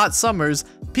during the hot summers,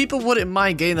 people wouldn't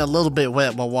mind getting a little bit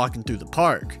wet while walking through the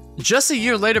park. Just a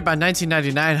year later, by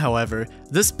 1999, however,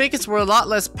 the spigots were a lot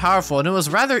less powerful and it was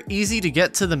rather easy to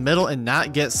get to the middle and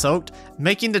not get soaked,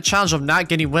 making the challenge of not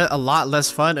getting wet a lot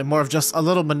less fun and more of just a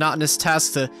little monotonous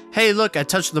task to, hey look, I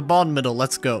touched the ball in the middle,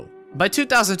 let's go. By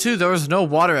 2002, there was no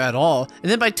water at all,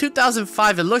 and then by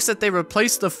 2005, it looks like they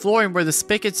replaced the flooring where the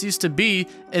spigots used to be,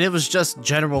 and it was just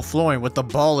general flooring with the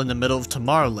ball in the middle of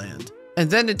Tomorrowland. And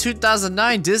then in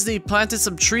 2009, Disney planted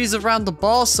some trees around the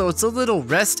ball, so it's a little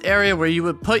rest area where you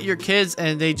would put your kids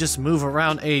and they just move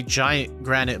around a giant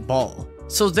granite ball.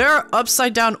 So there are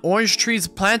upside down orange trees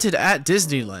planted at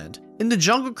Disneyland. In the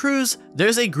Jungle Cruise,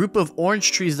 there's a group of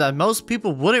orange trees that most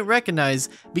people wouldn't recognize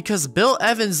because Bill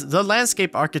Evans, the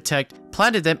landscape architect,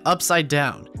 planted them upside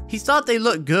down. He thought they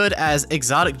looked good as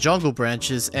exotic jungle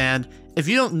branches, and if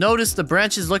you don't notice the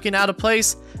branches looking out of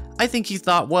place, I think he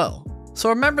thought well. So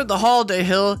remember the Holiday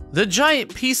Hill, the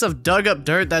giant piece of dug up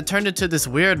dirt that turned into this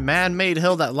weird man-made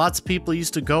hill that lots of people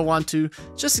used to go onto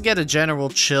just to get a general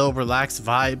chill, relaxed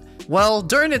vibe? Well,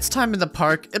 during its time in the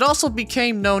park, it also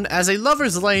became known as a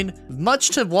lover's lane,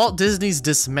 much to Walt Disney's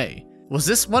dismay. Was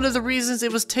this one of the reasons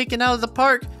it was taken out of the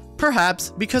park?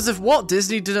 Perhaps, because if Walt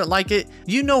Disney didn't like it,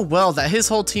 you know well that his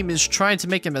whole team is trying to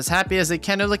make him as happy as they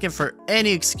can. They're looking for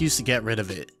any excuse to get rid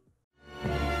of it.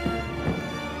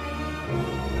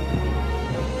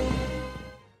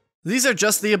 These are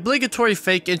just the obligatory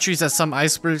fake entries that some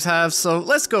icebergs have, so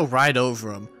let's go right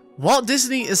over them. Walt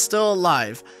Disney is still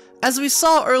alive. As we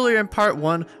saw earlier in part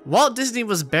 1, Walt Disney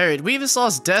was buried. We even saw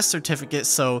his death certificate,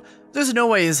 so there's no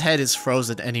way his head is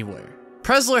frozen anywhere.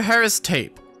 Presler Harris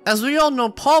tape. As we all know,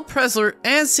 Paul Pressler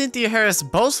and Cynthia Harris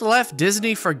both left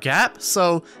Disney for Gap,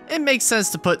 so it makes sense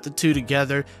to put the two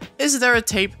together. Is there a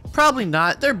tape? Probably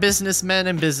not. They're businessmen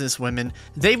and businesswomen.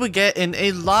 They would get in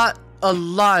a lot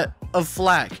of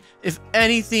flack if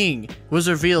anything was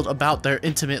revealed about their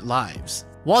intimate lives.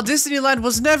 While Disneyland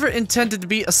was never intended to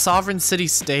be a sovereign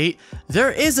city-state,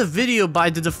 there is a video by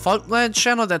the Defunctland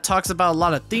channel that talks about a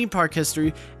lot of theme park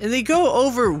history, and they go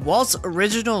over Walt's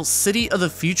original City of the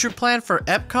Future plan for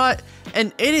Epcot,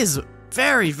 and it is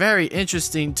very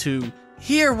interesting to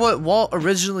hear what Walt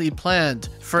originally planned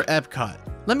for Epcot.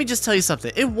 Let me just tell you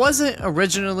something, it wasn't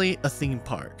originally a theme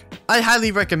park. I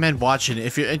highly recommend watching it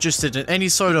if you're interested in any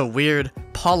sort of weird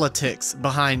politics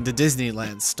behind the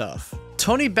Disneyland stuff.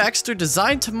 Tony Baxter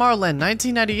designed Tomorrowland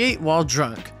 1998 while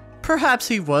drunk. Perhaps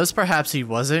he was, perhaps he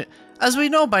wasn't. As we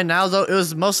know by now though, it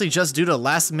was mostly just due to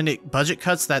last minute budget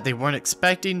cuts that they weren't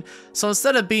expecting, so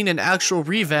instead of being an actual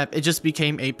revamp, it just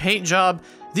became a paint job,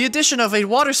 the addition of a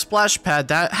water splash pad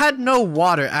that had no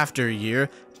water after a year,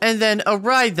 and then a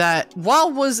ride that,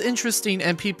 while was interesting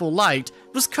and people liked,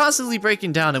 was constantly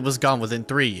breaking down and was gone within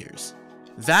 3 years.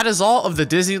 That is all of the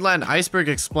Disneyland Iceberg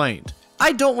Explained.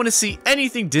 I don't want to see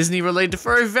anything Disney related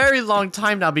for a very long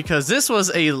time now because this was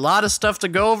a lot of stuff to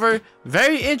go over.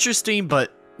 Very interesting,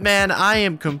 but man, I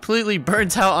am completely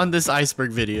burnt out on this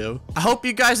iceberg video. I hope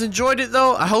you guys enjoyed it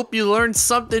though. I hope you learned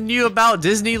something new about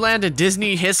Disneyland and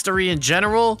Disney history in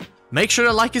general. Make sure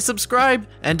to like and subscribe,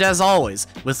 and as always,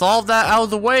 with all that out of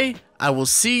the way, I will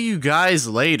see you guys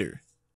later.